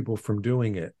stops people from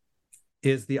doing it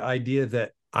is the idea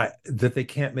that they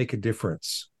can't make a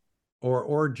difference,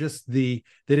 or just that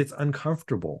it's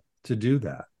uncomfortable to do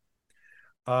that.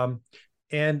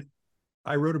 And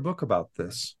I wrote a book about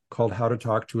this called How to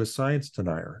Talk to a Science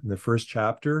Denier. And the first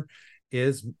chapter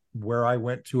is where I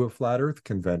went to a flat earth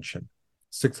convention,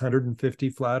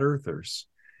 650 flat earthers,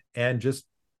 and just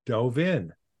dove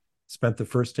in. Spent the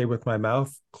first day with my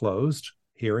mouth closed,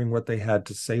 hearing what they had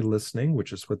to say, listening,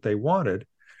 which is what they wanted.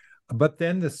 But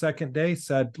then the second day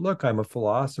said, look, I'm a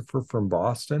philosopher from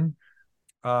Boston.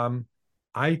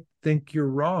 I think you're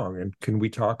wrong. And can we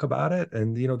talk about it?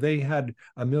 And, they had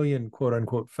a million quote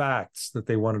unquote facts that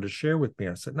they wanted to share with me.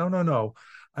 I said, no.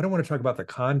 I don't want to talk about the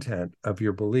content of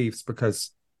your beliefs,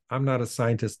 because I'm not a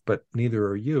scientist, but neither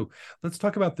are you. Let's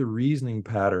talk about the reasoning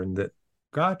pattern that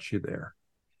got you there.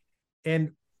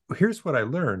 And here's what I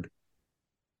learned.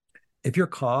 If you're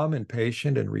calm and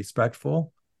patient and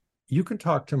respectful, you can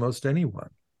talk to most anyone,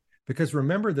 because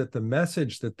remember that the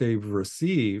message that they've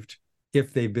received,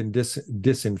 if they've been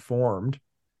disinformed,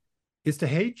 is to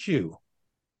hate you.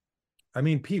 I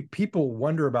mean, people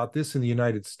wonder about this in the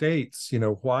United States.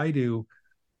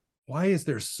 Why is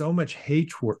there so much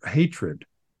hatred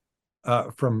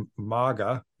from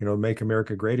MAGA, Make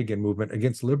America Great Again movement,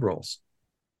 against liberals?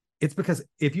 It's because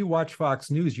if you watch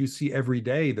Fox News, you see every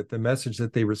day that the message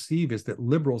that they receive is that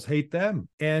liberals hate them.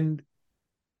 And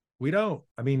we don't.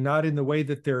 I mean, not in the way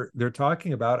that they're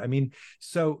talking about. I mean,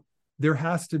 so there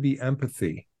has to be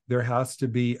empathy. There has to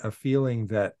be a feeling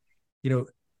that,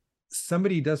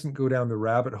 somebody doesn't go down the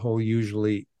rabbit hole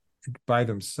usually by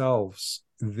themselves.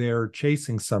 They're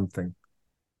chasing something.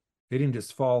 They didn't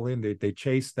just fall in. They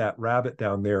chased that rabbit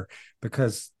down there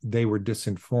because they were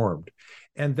disinformed.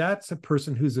 And that's a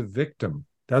person who's a victim.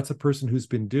 That's a person who's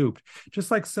been duped.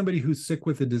 Just like somebody who's sick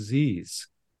with a disease.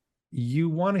 You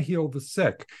want to heal the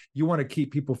sick. You want to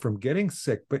keep people from getting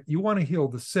sick, but you want to heal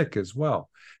the sick as well.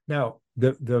 Now,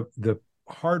 the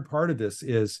hard part of this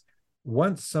is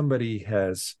once somebody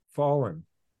has fallen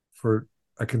for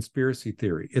a conspiracy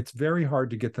theory. It's very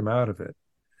hard to get them out of it.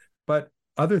 But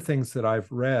other things that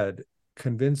I've read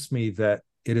convince me that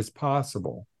it is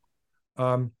possible.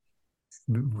 Some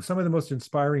of the most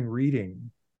inspiring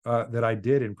reading that I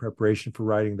did in preparation for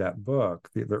writing that book,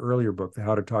 the earlier book, the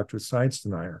How to Talk to a Science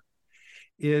Denier,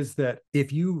 is that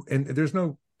if you, and there's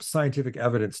no scientific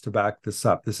evidence to back this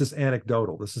up. This is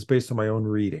anecdotal. This is based on my own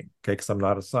reading, okay? Because I'm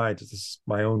not a scientist. This is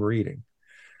my own reading.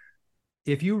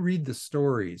 If you read the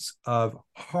stories of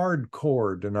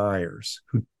hardcore deniers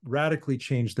who radically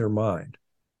change their mind,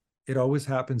 it always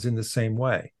happens in the same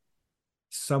way.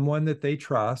 Someone that they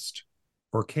trust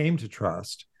or came to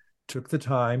trust took the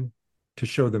time to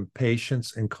show them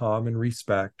patience and calm and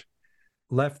respect,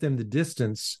 left them the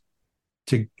distance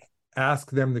to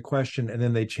ask them the question, and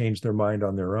then they changed their mind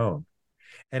on their own.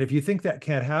 And if you think that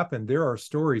can't happen, there are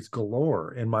stories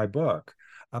galore in my book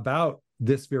about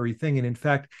this very thing. And in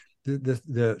fact,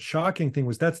 the shocking thing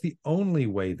was that's the only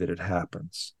way that it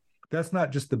happens. That's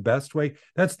not just the best way.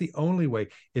 That's the only way.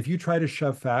 If you try to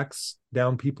shove facts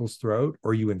down people's throat,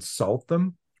 or you insult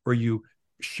them, or you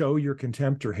show your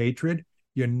contempt or hatred,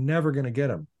 you're never going to get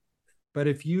them. But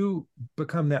if you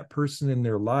become that person in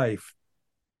their life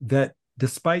that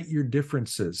despite your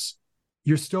differences,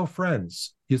 you're still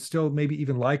friends, you still maybe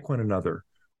even like one another,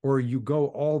 or you go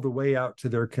all the way out to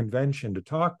their convention to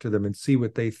talk to them and see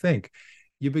what they think,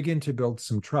 you begin to build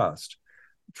some trust.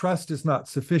 Trust is not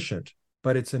sufficient,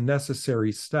 but it's a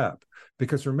necessary step.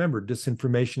 Because remember,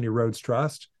 disinformation erodes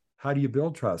trust. How do you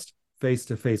build trust?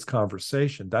 Face-to-face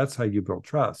conversation. That's how you build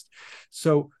trust.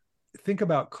 So think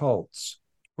about cults.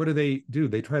 What do?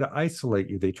 They try to isolate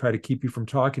you. They try to keep you from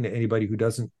talking to anybody who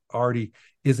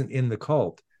isn't in the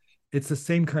cult. It's the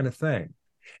same kind of thing.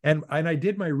 And I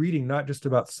did my reading not just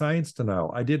about science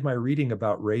denial. I did my reading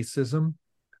about racism,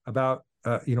 about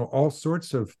all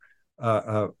sorts of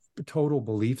total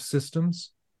belief systems.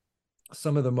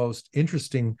 Some of the most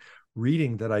interesting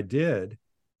reading that I did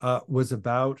was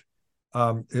about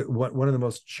one of the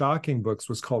most shocking books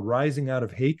was called Rising Out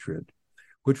of Hatred,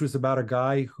 which was about a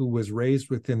guy who was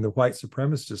raised within the white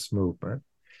supremacist movement,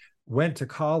 went to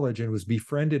college and was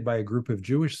befriended by a group of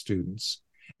Jewish students,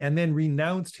 and then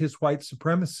renounced his white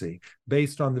supremacy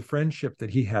based on the friendship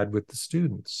that he had with the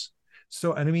students.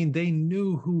 So, and I mean, they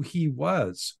knew who he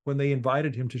was when they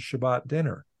invited him to Shabbat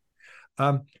dinner.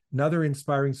 Another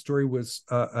inspiring story was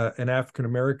an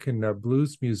African-American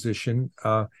blues musician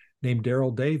named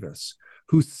Daryl Davis,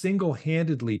 who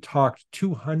single-handedly talked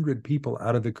 200 people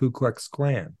out of the Ku Klux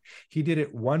Klan. He did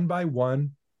it one by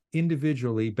one,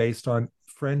 individually, based on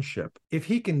friendship. If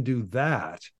he can do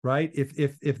that, right?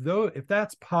 If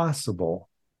that's possible,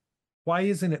 why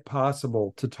isn't it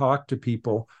possible to talk to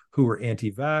people who are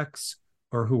anti-vax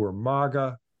or who are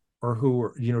MAGA or who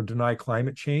are, deny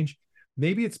climate change?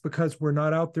 Maybe it's because we're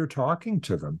not out there talking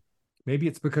to them. Maybe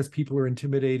it's because people are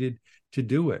intimidated to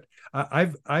do it.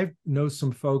 I've know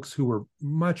some folks who are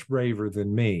much braver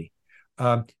than me.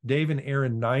 Dave and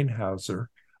Aaron Neinhauser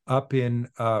up in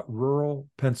rural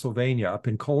Pennsylvania, up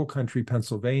in coal country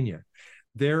Pennsylvania.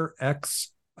 They're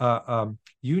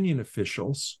ex-union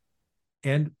officials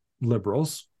and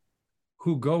liberals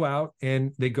who go out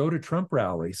and they go to Trump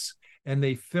rallies and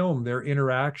they film their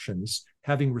interactions,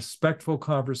 having respectful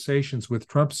conversations with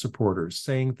Trump supporters,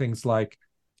 saying things like,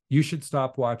 "You should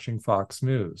stop watching Fox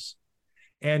News."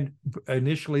 And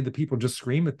initially the people just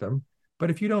scream at them.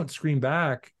 But if you don't scream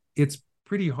back, it's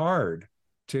pretty hard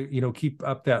to, keep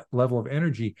up that level of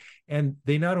energy. And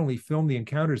they not only film the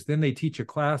encounters, then they teach a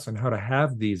class on how to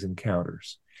have these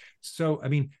encounters. So, I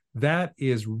mean, that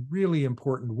is really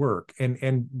important work.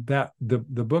 And that the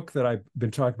book that I've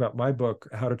been talking about, my book,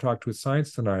 How to Talk to a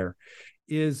Science Denier,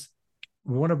 is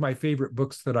one of my favorite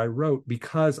books that I wrote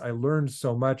because I learned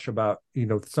so much about,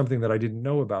 something that I didn't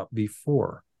know about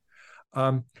before.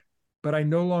 But I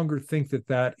no longer think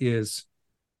that is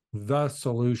the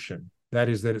solution. That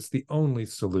is, that it's the only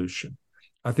solution.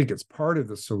 I think it's part of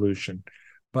the solution.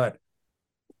 But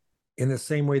in the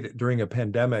same way that during a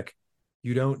pandemic,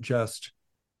 you don't just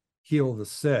heal the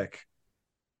sick,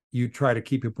 you try to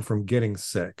keep people from getting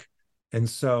sick. And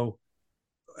so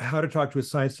How to Talk to a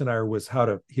Science Denier was how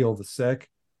to heal the sick.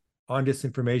 On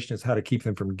Disinformation is how to keep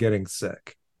them from getting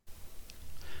sick.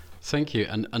 Thank you.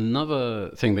 And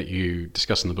another thing that you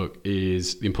discuss in the book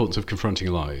is the importance of confronting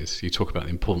lies. You talk about the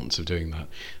importance of doing that.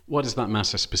 Why does that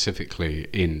matter specifically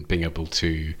in being able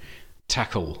to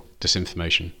tackle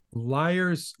disinformation?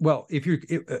 Liars, well,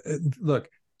 look,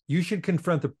 you should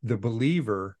confront the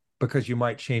believer because you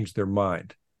might change their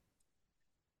mind.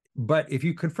 But if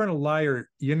you confront a liar,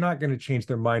 you're not going to change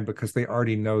their mind because they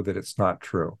already know that it's not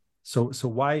true. So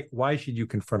why should you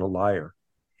confront a liar?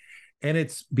 And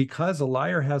it's because a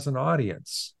liar has an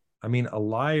audience. I mean, a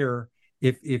liar,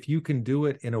 if you can do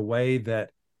it in a way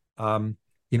that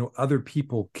other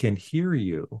people can hear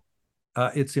you,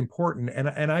 it's important. And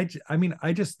I mean,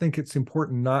 I just think it's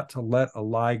important not to let a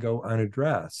lie go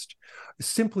unaddressed.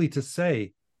 Simply to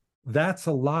say that's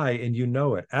a lie and you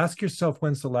know it. Ask yourself,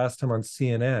 when's the last time on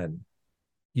CNN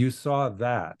you saw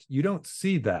that? You don't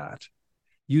see that.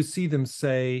 You see them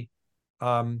say,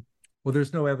 well,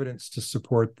 there's no evidence to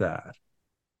support that.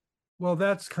 Well,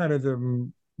 that's kind of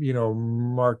the,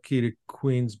 Marquis de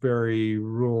Queensberry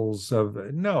rules of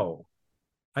no.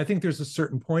 I think there's a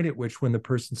certain point at which when the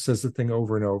person says the thing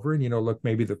over and over, and, look,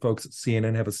 maybe the folks at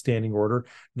CNN have a standing order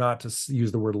not to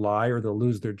use the word lie or they'll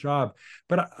lose their job.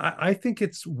 But I think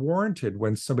it's warranted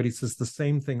when somebody says the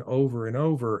same thing over and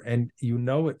over, and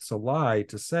it's a lie,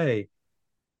 to say,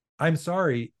 I'm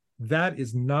sorry, that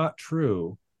is not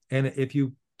true. And if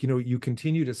you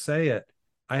continue to say it,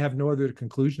 I have no other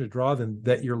conclusion to draw than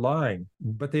that you're lying.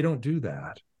 But they don't do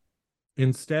that.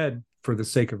 Instead, for the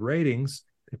sake of ratings,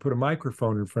 they put a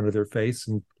microphone in front of their face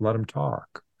and let them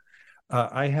talk.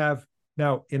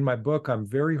 Now in my book, I'm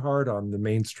very hard on the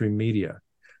mainstream media.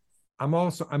 I'm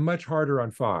much harder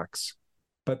on Fox,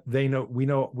 but we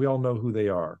all know who they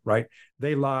are, right?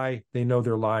 They lie. They know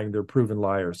they're lying. They're proven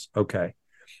liars. Okay.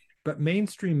 But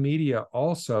mainstream media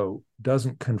also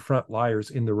doesn't confront liars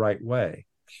in the right way.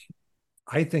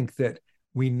 I think that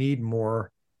we need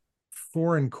more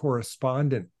foreign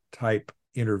correspondent type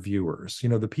interviewers,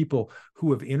 the people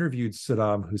who have interviewed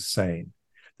Saddam Hussein,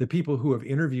 the people who have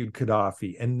interviewed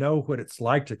Gaddafi and know what it's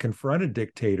like to confront a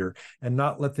dictator and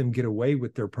not let them get away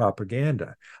with their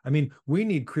propaganda. I mean, we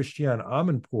need Christiane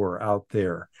Amanpour out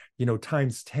there,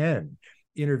 times 10,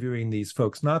 interviewing these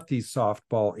folks, not these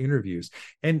softball interviews.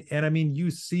 And I mean,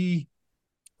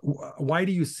 why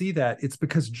do you see that? It's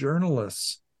because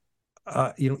journalists,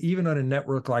 even on a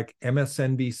network like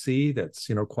MSNBC, that's,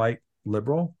 quite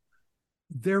liberal,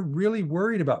 they're really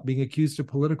worried about being accused of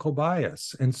political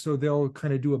bias. And so they'll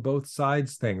kind of do a both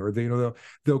sides thing, or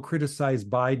they'll criticize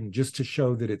Biden just to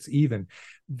show that it's even.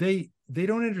 They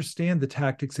don't understand the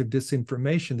tactics of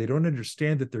disinformation. They don't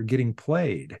understand that they're getting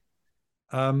played.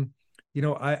 I've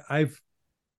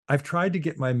tried to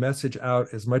get my message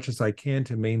out as much as I can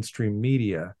to mainstream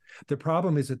media. The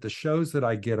problem is that the shows that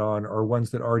I get on are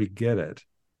ones that already get it,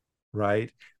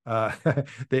 right?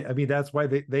 That's why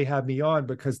they have me on,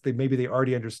 because maybe they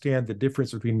already understand the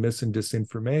difference between mis and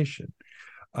disinformation.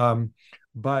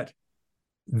 But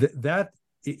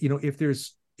if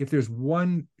there's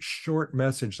one short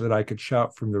message that I could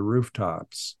shout from the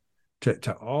rooftops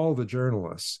to all the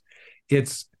journalists,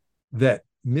 it's that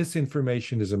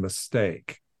misinformation is a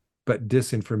mistake, but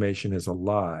disinformation is a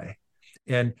lie.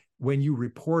 And when you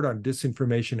report on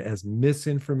disinformation as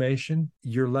misinformation,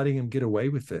 you're letting them get away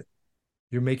with it.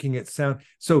 You're making it sound.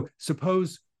 So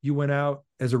suppose you went out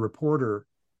as a reporter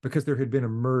because there had been a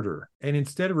murder, and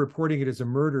instead of reporting it as a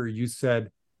murder, you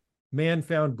said, man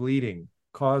found bleeding,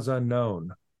 cause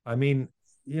unknown. I mean,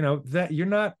 that you're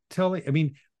not telling. I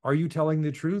mean, are you telling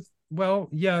the truth? Well,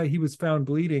 yeah, he was found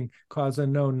bleeding, cause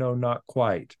unknown. No, not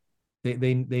quite. They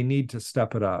need to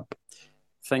step it up.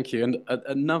 Thank you. And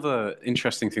another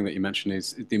interesting thing that you mentioned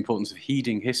is the importance of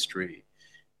heeding history,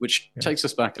 which takes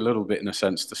us back a little bit, in a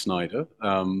sense, to Snyder,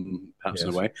 perhaps in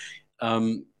a way.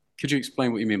 Could you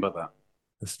explain what you mean by that?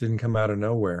 This didn't come out of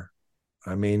nowhere.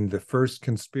 I mean, the first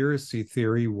conspiracy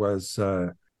theory was,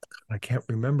 I can't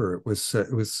remember. It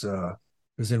was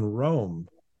in Rome,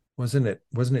 wasn't it?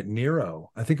 Wasn't it Nero?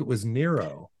 I think it was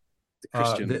Nero.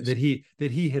 That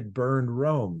he had burned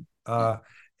Rome.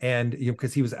 And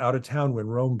because he was out of town when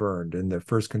Rome burned, and the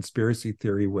first conspiracy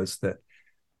theory was that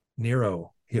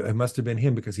Nero, it must have been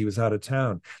him because he was out of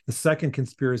town. The second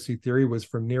conspiracy theory was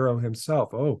from Nero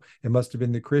himself. Oh, it must have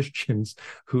been the Christians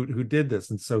who did this,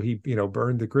 and so he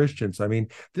burned the Christians. I mean,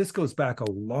 this goes back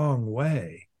a long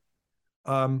way.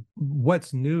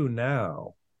 What's new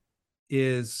now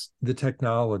is the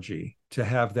technology to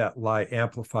have that lie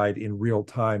amplified in real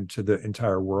time to the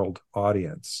entire world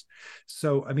audience.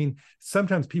 So, I mean,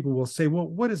 sometimes people will say, well,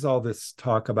 what is all this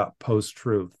talk about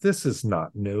post-truth? This is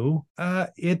not new.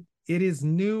 It is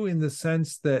new in the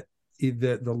sense that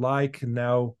the lie can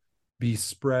now be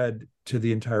spread to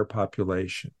the entire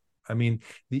population. I mean,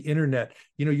 the internet,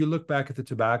 you look back at the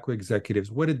tobacco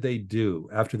executives, what did they do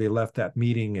after they left that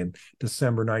meeting in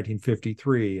December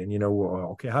 1953? And,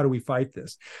 okay, how do we fight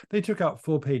this? They took out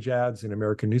full-page ads in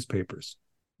American newspapers.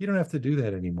 You don't have to do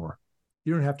that anymore.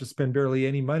 You don't have to spend barely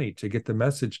any money to get the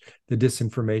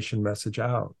disinformation message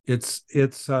out.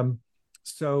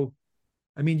 So,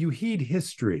 I mean, you heed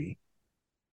history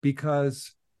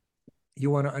because you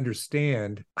want to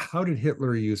understand, how did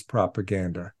Hitler use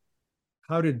propaganda?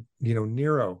 How did,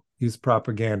 Nero use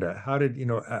propaganda? How did,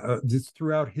 this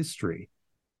throughout history?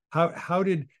 How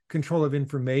did control of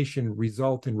information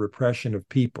result in repression of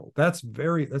people?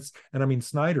 And I mean,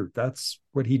 Snyder, that's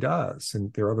what he does.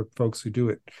 And there are other folks who do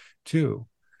it too.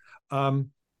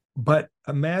 But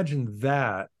imagine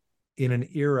that in an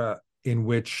era in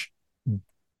which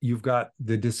you've got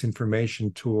the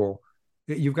disinformation tool,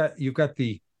 you've got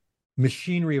the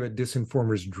machinery of a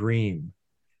disinformer's dream,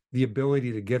 the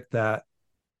ability to get that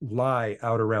lie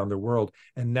out around the world.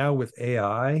 And now with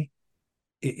AI,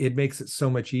 it makes it so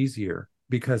much easier,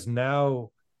 because now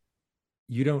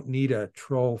you don't need a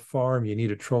troll farm, you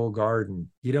need a troll garden.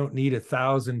 You don't need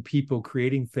 1,000 people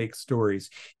creating fake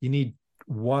stories. You need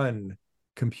one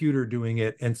computer doing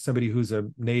it, and somebody who's a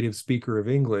native speaker of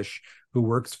English who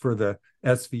works for the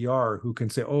SVR who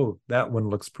can say, oh, that one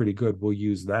looks pretty good, we'll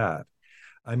use that.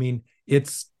 I mean,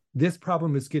 this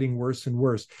problem is getting worse and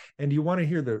worse. And you want to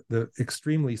hear the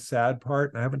extremely sad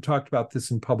part? And I haven't talked about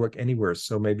this in public anywhere,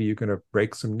 so maybe you're going to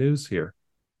break some news here.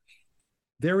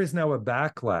 There is now a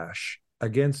backlash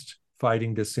against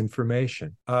fighting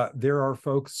disinformation. There are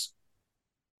folks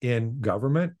in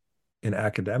government, in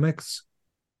academics.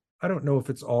 I don't know if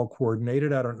it's all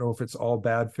coordinated. I don't know if it's all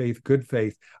bad faith, good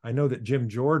faith. I know that Jim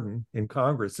Jordan in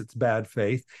Congress, it's bad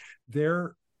faith.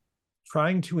 They're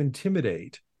trying to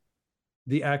intimidate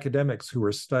the academics who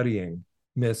are studying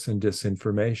mis and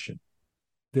disinformation.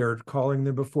 They're calling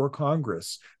them before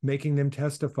Congress, making them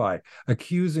testify,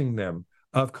 accusing them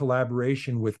of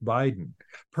collaboration with Biden,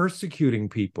 persecuting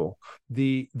people.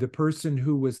 The person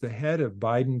who was the head of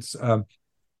Biden's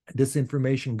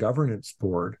disinformation governance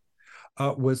board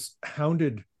was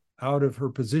hounded out of her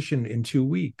position in 2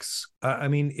 weeks. I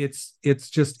mean, it's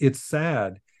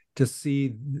sad to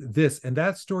see this. And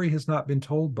that story has not been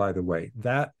told, by the way.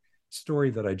 That story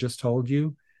that I just told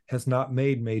you has not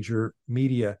made major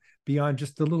media beyond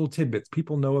just the little tidbits.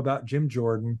 People know about Jim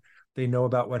Jordan. They know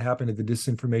about what happened at the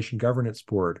Disinformation Governance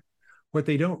Board. What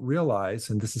they don't realize,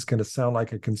 and this is going to sound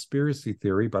like a conspiracy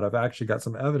theory, but I've actually got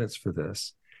some evidence for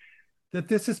this, that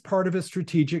this is part of a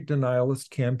strategic denialist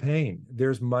campaign.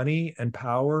 There's money and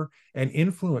power and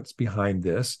influence behind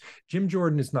this. Jim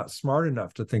Jordan is not smart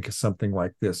enough to think of something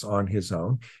like this on his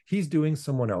own. He's doing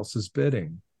someone else's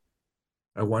bidding.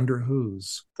 I wonder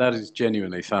whose. That is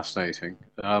genuinely fascinating.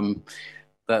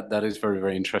 That is very,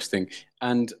 very interesting.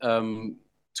 And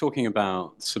talking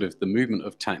about sort of the movement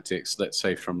of tactics, let's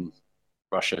say from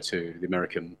Russia to the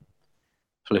American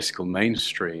political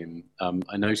mainstream,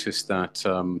 I noticed that,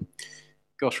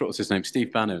 gosh, what was his name?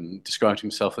 Steve Bannon described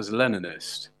himself as a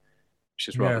Leninist, which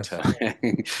is rather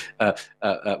telling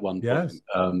at one point.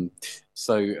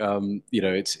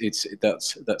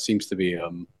 That seems to be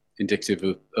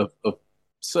indicative of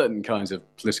certain kinds of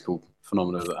political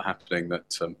phenomena that are happening that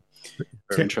are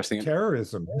very interesting.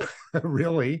 Terrorism,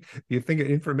 really. You think of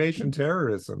information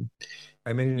terrorism.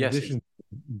 I mean, in addition to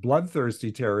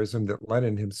bloodthirsty terrorism that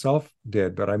Lenin himself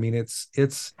did. But I mean,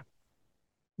 it's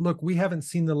look, we haven't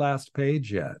seen the last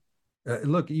page yet.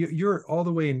 Look, you're all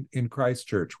the way in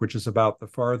Christchurch, which is about the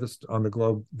farthest on the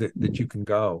globe that you can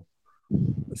go.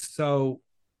 So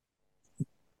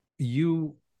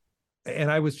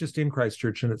and I was just in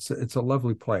Christchurch, and it's a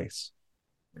lovely place.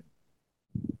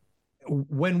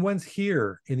 When one's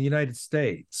here in the United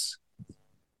States,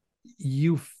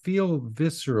 you feel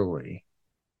viscerally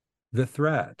the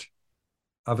threat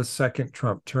of a second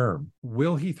Trump term.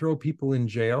 Will he throw people in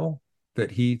jail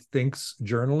that he thinks,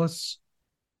 journalists,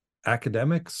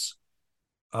 academics,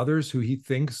 others who he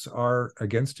thinks are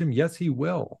against him? Yes, he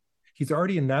will. He's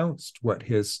already announced what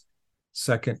his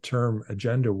second term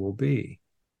agenda will be.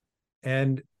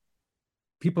 And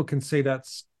people can say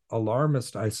that's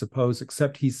alarmist, I suppose,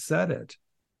 except he said it.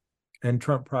 And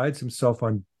Trump prides himself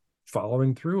on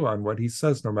following through on what he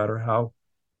says, no matter how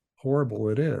horrible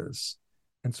it is.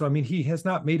 And so, I mean, he has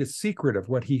not made a secret of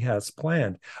what he has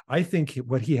planned. I think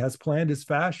what he has planned is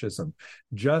fascism,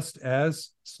 just as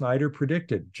Snyder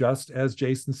predicted, just as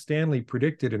Jason Stanley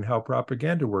predicted in how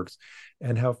propaganda works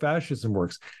and how fascism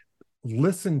works.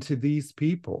 Listen to these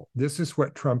people. This is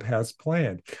what Trump has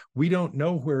planned. We don't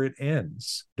know where it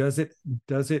ends. Does it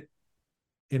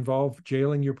involve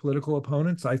jailing your political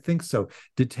opponents? I think so.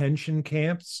 Detention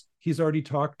camps? He's already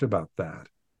talked about that.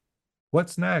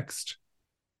 What's next?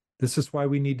 This is why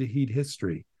we need to heed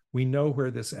history. We know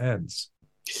where this ends.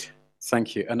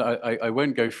 Thank you. And I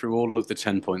won't go through all of the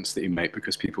 10 points that you make,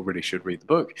 because people really should read the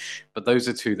book. But those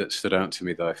are two that stood out to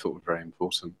me that I thought were very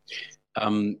important.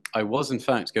 I was, in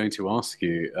fact, going to ask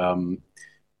you,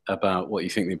 about what you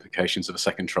think the implications of a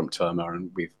second Trump term are,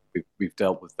 and we've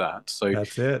dealt with that. So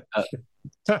That's it.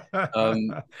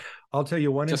 um, I'll tell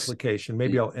you one implication.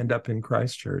 Maybe I'll end up in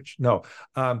Christchurch. No,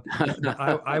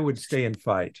 I would stay and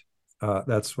fight.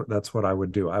 That's what I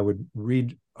would do. I would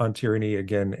read on tyranny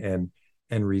again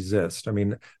and resist. I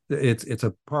mean, it's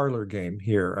a parlor game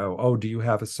here. Oh, do you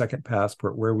have a second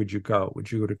passport? Where would you go?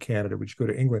 Would you go to Canada? Would you go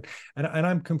to England? And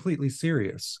I'm completely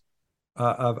serious.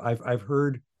 I've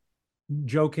heard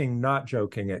joking, not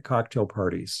joking, at cocktail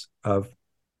parties of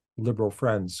liberal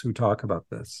friends who talk about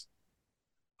this.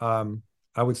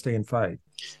 I would stay and fight.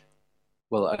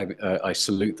 Well, I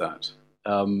salute that.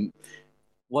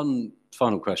 One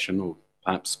final question, or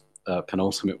perhaps a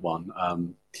penultimate one,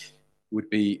 would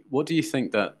be: what do you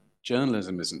think that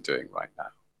journalism isn't doing right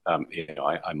now?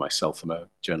 I myself am a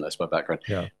journalist by background.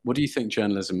 Yeah. What do you think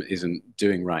journalism isn't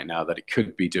doing right now that it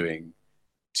could be doing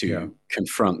to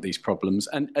confront these problems,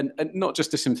 and not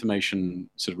just disinformation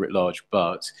sort of writ large,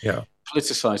 but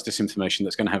politicized disinformation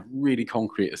that's going to have really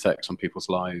concrete effects on people's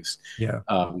lives.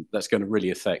 That's going to really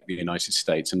affect the United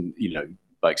States and,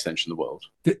 by extension, the world.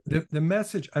 The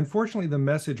message, unfortunately, the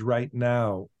message right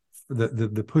now,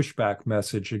 the pushback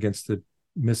message against the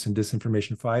mis and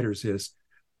disinformation fighters is,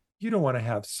 you don't want to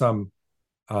have some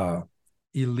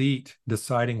elite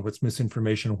deciding what's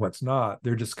misinformation and what's not.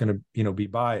 They're just going to, be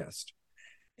biased.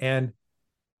 And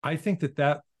I think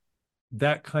that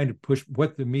kind of push,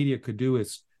 what the media could do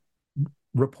is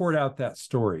report out that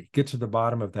story, get to the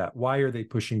bottom of that. Why are they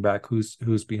pushing back?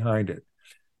 Who's behind it?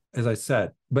 As I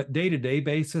said, but day-to-day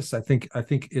basis, I think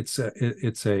it's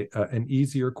an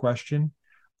easier question.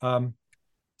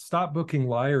 Stop booking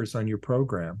liars on your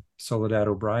program. Soledad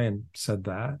O'Brien said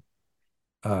that.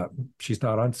 She's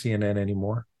not on CNN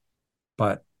anymore,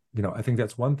 but I think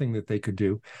that's one thing that they could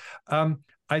do.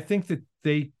 I think that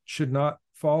they should not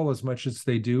fall as much as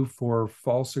they do for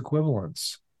false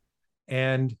equivalence.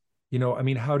 And,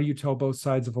 how do you tell both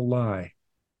sides of a lie?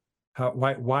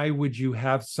 Why would you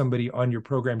have somebody on your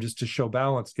program just to show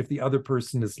balance if the other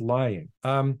person is lying?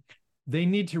 They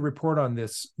need to report on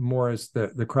this more as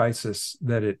the crisis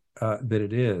that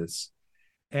it is.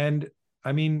 And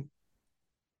I mean,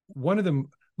 one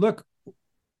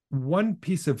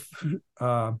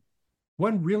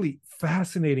really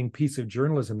fascinating piece of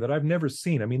journalism that I've never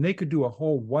seen. I mean, they could do a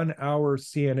whole 1-hour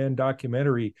CNN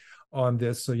documentary on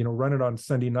this, so, run it on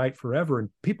Sunday night forever, and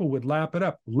people would lap it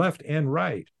up left and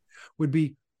right, would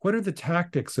be, what are the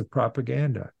tactics of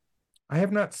propaganda? I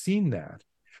have not seen that,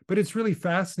 but it's really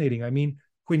fascinating. I mean,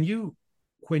 when you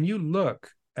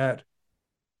look at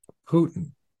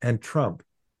Putin and Trump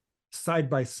side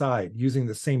by side using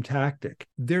the same tactic,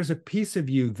 there's a piece of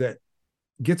you that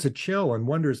gets a chill and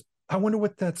wonders, I wonder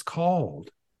what that's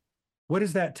called. What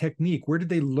is that technique? Where did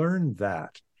they learn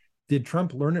that? Did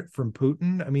Trump learn it from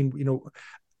Putin? I mean,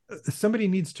 somebody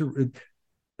needs to,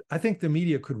 I think the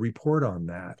media could report on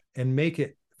that and make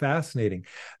it fascinating.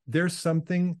 There's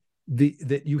something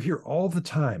that you hear all the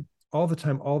time,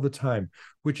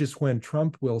 which is when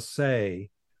Trump will say,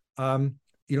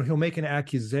 he'll make an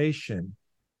accusation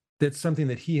that's something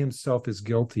that he himself is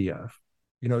guilty of,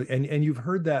 and you've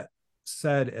heard that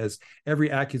said as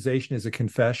every accusation is a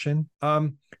confession.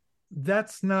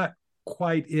 That's not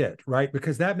quite it, right?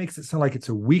 Because that makes it sound like it's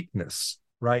a weakness,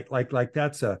 right? Like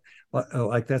that's a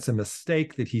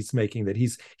mistake that he's making, that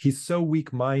he's so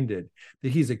weak-minded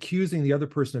that he's accusing the other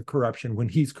person of corruption when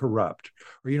he's corrupt,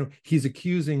 or he's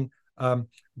accusing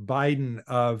Biden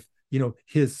of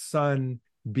his son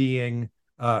being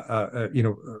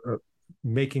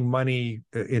making money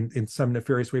in some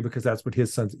nefarious way because that's what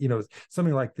his son's,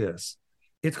 something like this.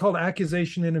 It's called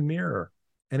accusation in a mirror,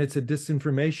 and it's a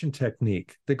disinformation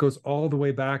technique that goes all the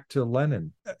way back to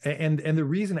Lenin. And the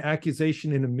reason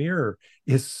accusation in a mirror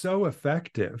is so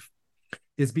effective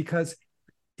is because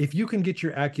if you can get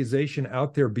your accusation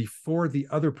out there before the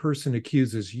other person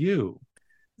accuses you,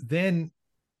 then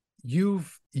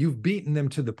you've beaten them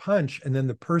to the punch, and then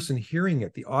the person hearing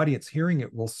it, the audience hearing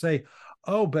it, will say,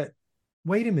 oh, but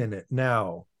wait a minute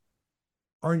now,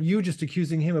 aren't you just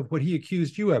accusing him of what he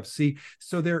accused you of? See,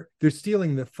 so they're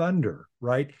stealing the thunder,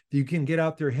 right? You can get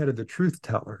out there ahead of the truth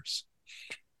tellers.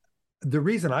 The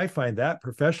reason I find that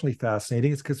professionally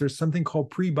fascinating is because there's something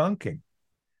called pre-bunking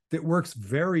that works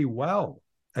very well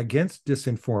against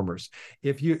disinformers.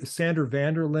 Sander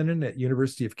van der Linden at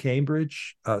University of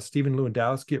Cambridge, Stephen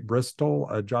Lewandowski at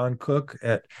Bristol, John Cook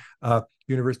at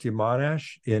University of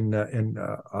Monash in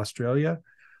Australia,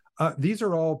 these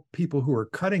are all people who are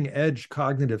cutting-edge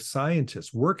cognitive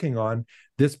scientists working on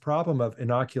this problem of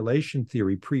inoculation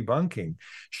theory, pre-bunking,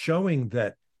 showing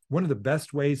that one of the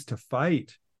best ways to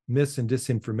fight mis and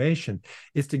disinformation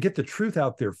is to get the truth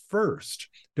out there first.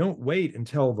 Don't wait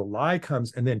until the lie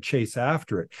comes and then chase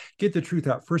after it. Get the truth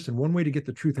out first. And one way to get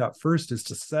the truth out first is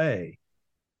to say,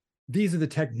 these are the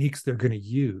techniques they're going to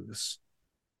use.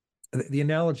 The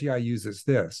analogy I use is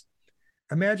this.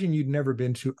 Imagine you'd never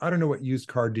been to, I don't know what used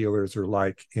car dealers are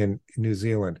like in New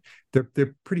Zealand.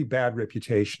 They're pretty bad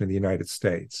reputation in the United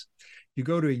States. You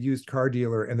go to a used car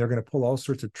dealer and they're going to pull all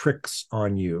sorts of tricks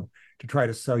on you to try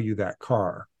to sell you that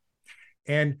car.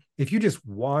 And if you just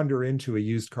wander into a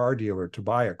used car dealer to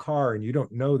buy a car and you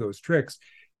don't know those tricks,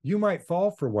 you might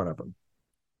fall for one of them.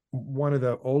 One of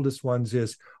the oldest ones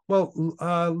is, well,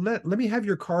 let me have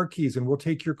your car keys and we'll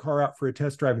take your car out for a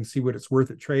test drive and see what it's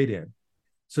worth at trade-in.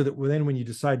 So that then when you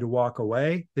decide to walk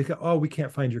away, they go, oh, we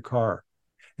can't find your car.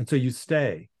 And so you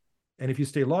stay. And if you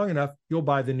stay long enough, you'll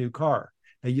buy the new car.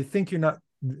 Now you think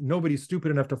nobody's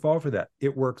stupid enough to fall for that.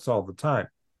 It works all the time.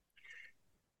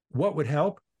 What would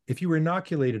help? If you were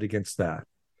inoculated against that.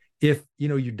 If,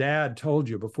 your dad told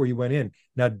you before you went in,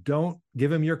 now don't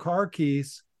give him your car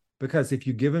keys, because if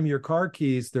you give him your car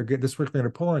keys, they're going to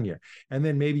pull on you. And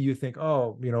then maybe you think,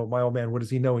 oh, my old man, what does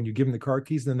he know? And you give him the car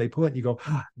keys, and then they pull it and you go,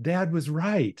 Dad was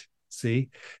right. See?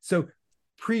 So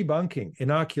pre-bunking,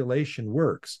 inoculation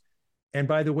works. And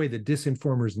by the way, the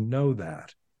disinformers know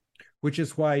that, which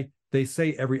is why they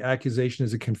say every accusation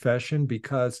is a confession,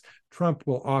 because Trump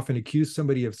will often accuse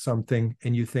somebody of something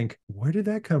and you think, where did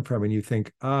that come from? And you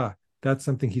think, that's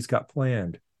something he's got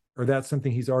planned, or that's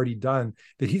something he's already done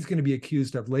that he's going to be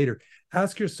accused of later.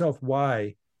 Ask yourself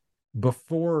why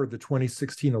before the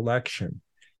 2016 election,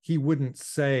 he wouldn't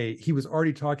say, he was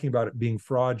already talking about it being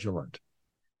fraudulent.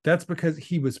 That's because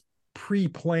he was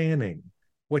pre-planning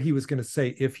what he was going to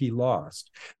say if he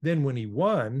lost. Then when he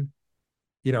won,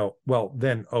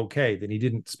 then he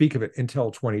didn't speak of it until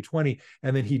 2020,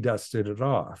 and then he dusted it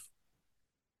off.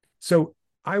 So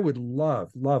I would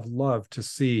love, love, love to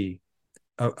see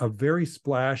a very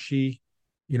splashy,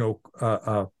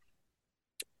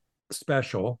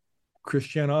 special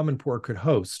Christiane Amanpour could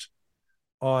host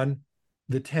on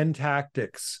the 10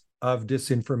 tactics of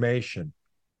disinformation.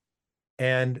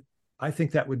 And I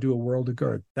think that would do a world of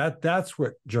good. That's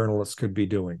what journalists could be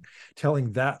doing,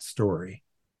 telling that story.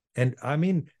 And I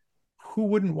mean, who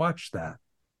wouldn't watch that?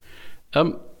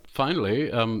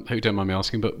 Finally, hope you don't mind me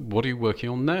asking, but what are you working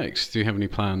on next? Do you have any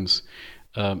plans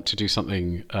to do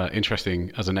something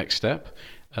interesting as a next step?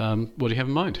 What do you have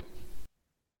in mind?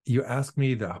 You ask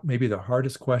me maybe the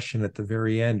hardest question at the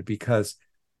very end, because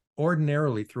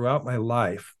ordinarily throughout my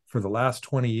life for the last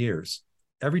 20 years,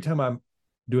 every time I'm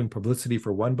doing publicity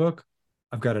for one book,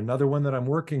 I've got another one that I'm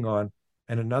working on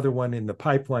and another one in the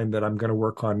pipeline that I'm going to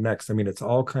work on next. I mean, it's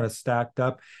all kind of stacked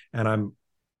up, and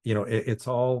it's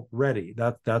all ready.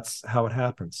 That's how it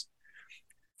happens.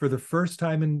 For the first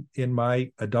time in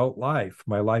my adult life,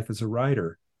 my life as a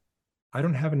writer, I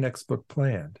don't have a next book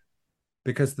planned,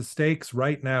 because the stakes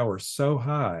right now are so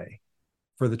high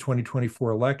for the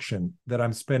 2024 election that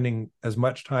I'm spending as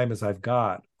much time as I've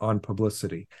got on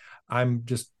publicity. I'm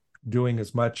just doing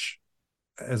as much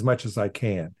as I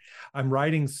can. I'm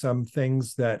writing some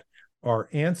things that are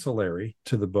ancillary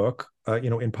to the book,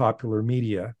 in popular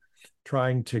media,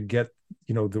 trying to get,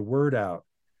 the word out.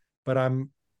 But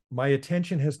my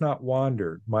attention has not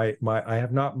wandered. I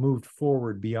have not moved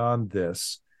forward beyond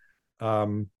this.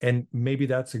 And maybe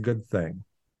that's a good thing.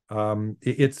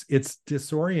 It's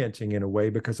disorienting in a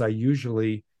way, because I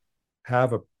usually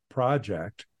have a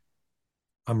project.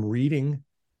 I'm reading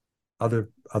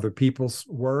other people's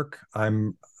work. I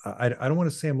don't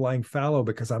want to say I'm lying fallow,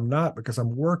 because I'm not, because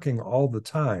I'm working all the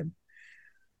time.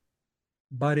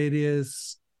 But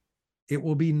it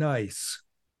will be nice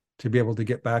to be able to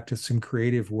get back to some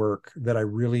creative work that I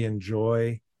really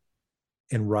enjoy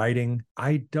in writing.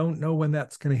 I don't know when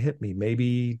that's going to hit me.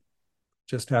 Maybe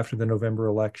just after the November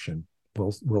election.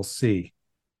 We'll see.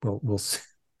 We'll see.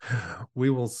 We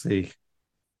will see.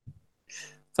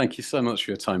 Thank you so much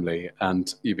for your time, Lee.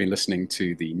 And you've been listening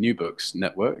to the New Books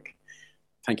Network.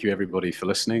 Thank you, everybody, for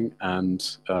listening.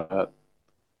 And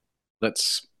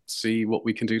let's see what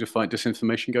we can do to fight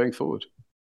disinformation going forward.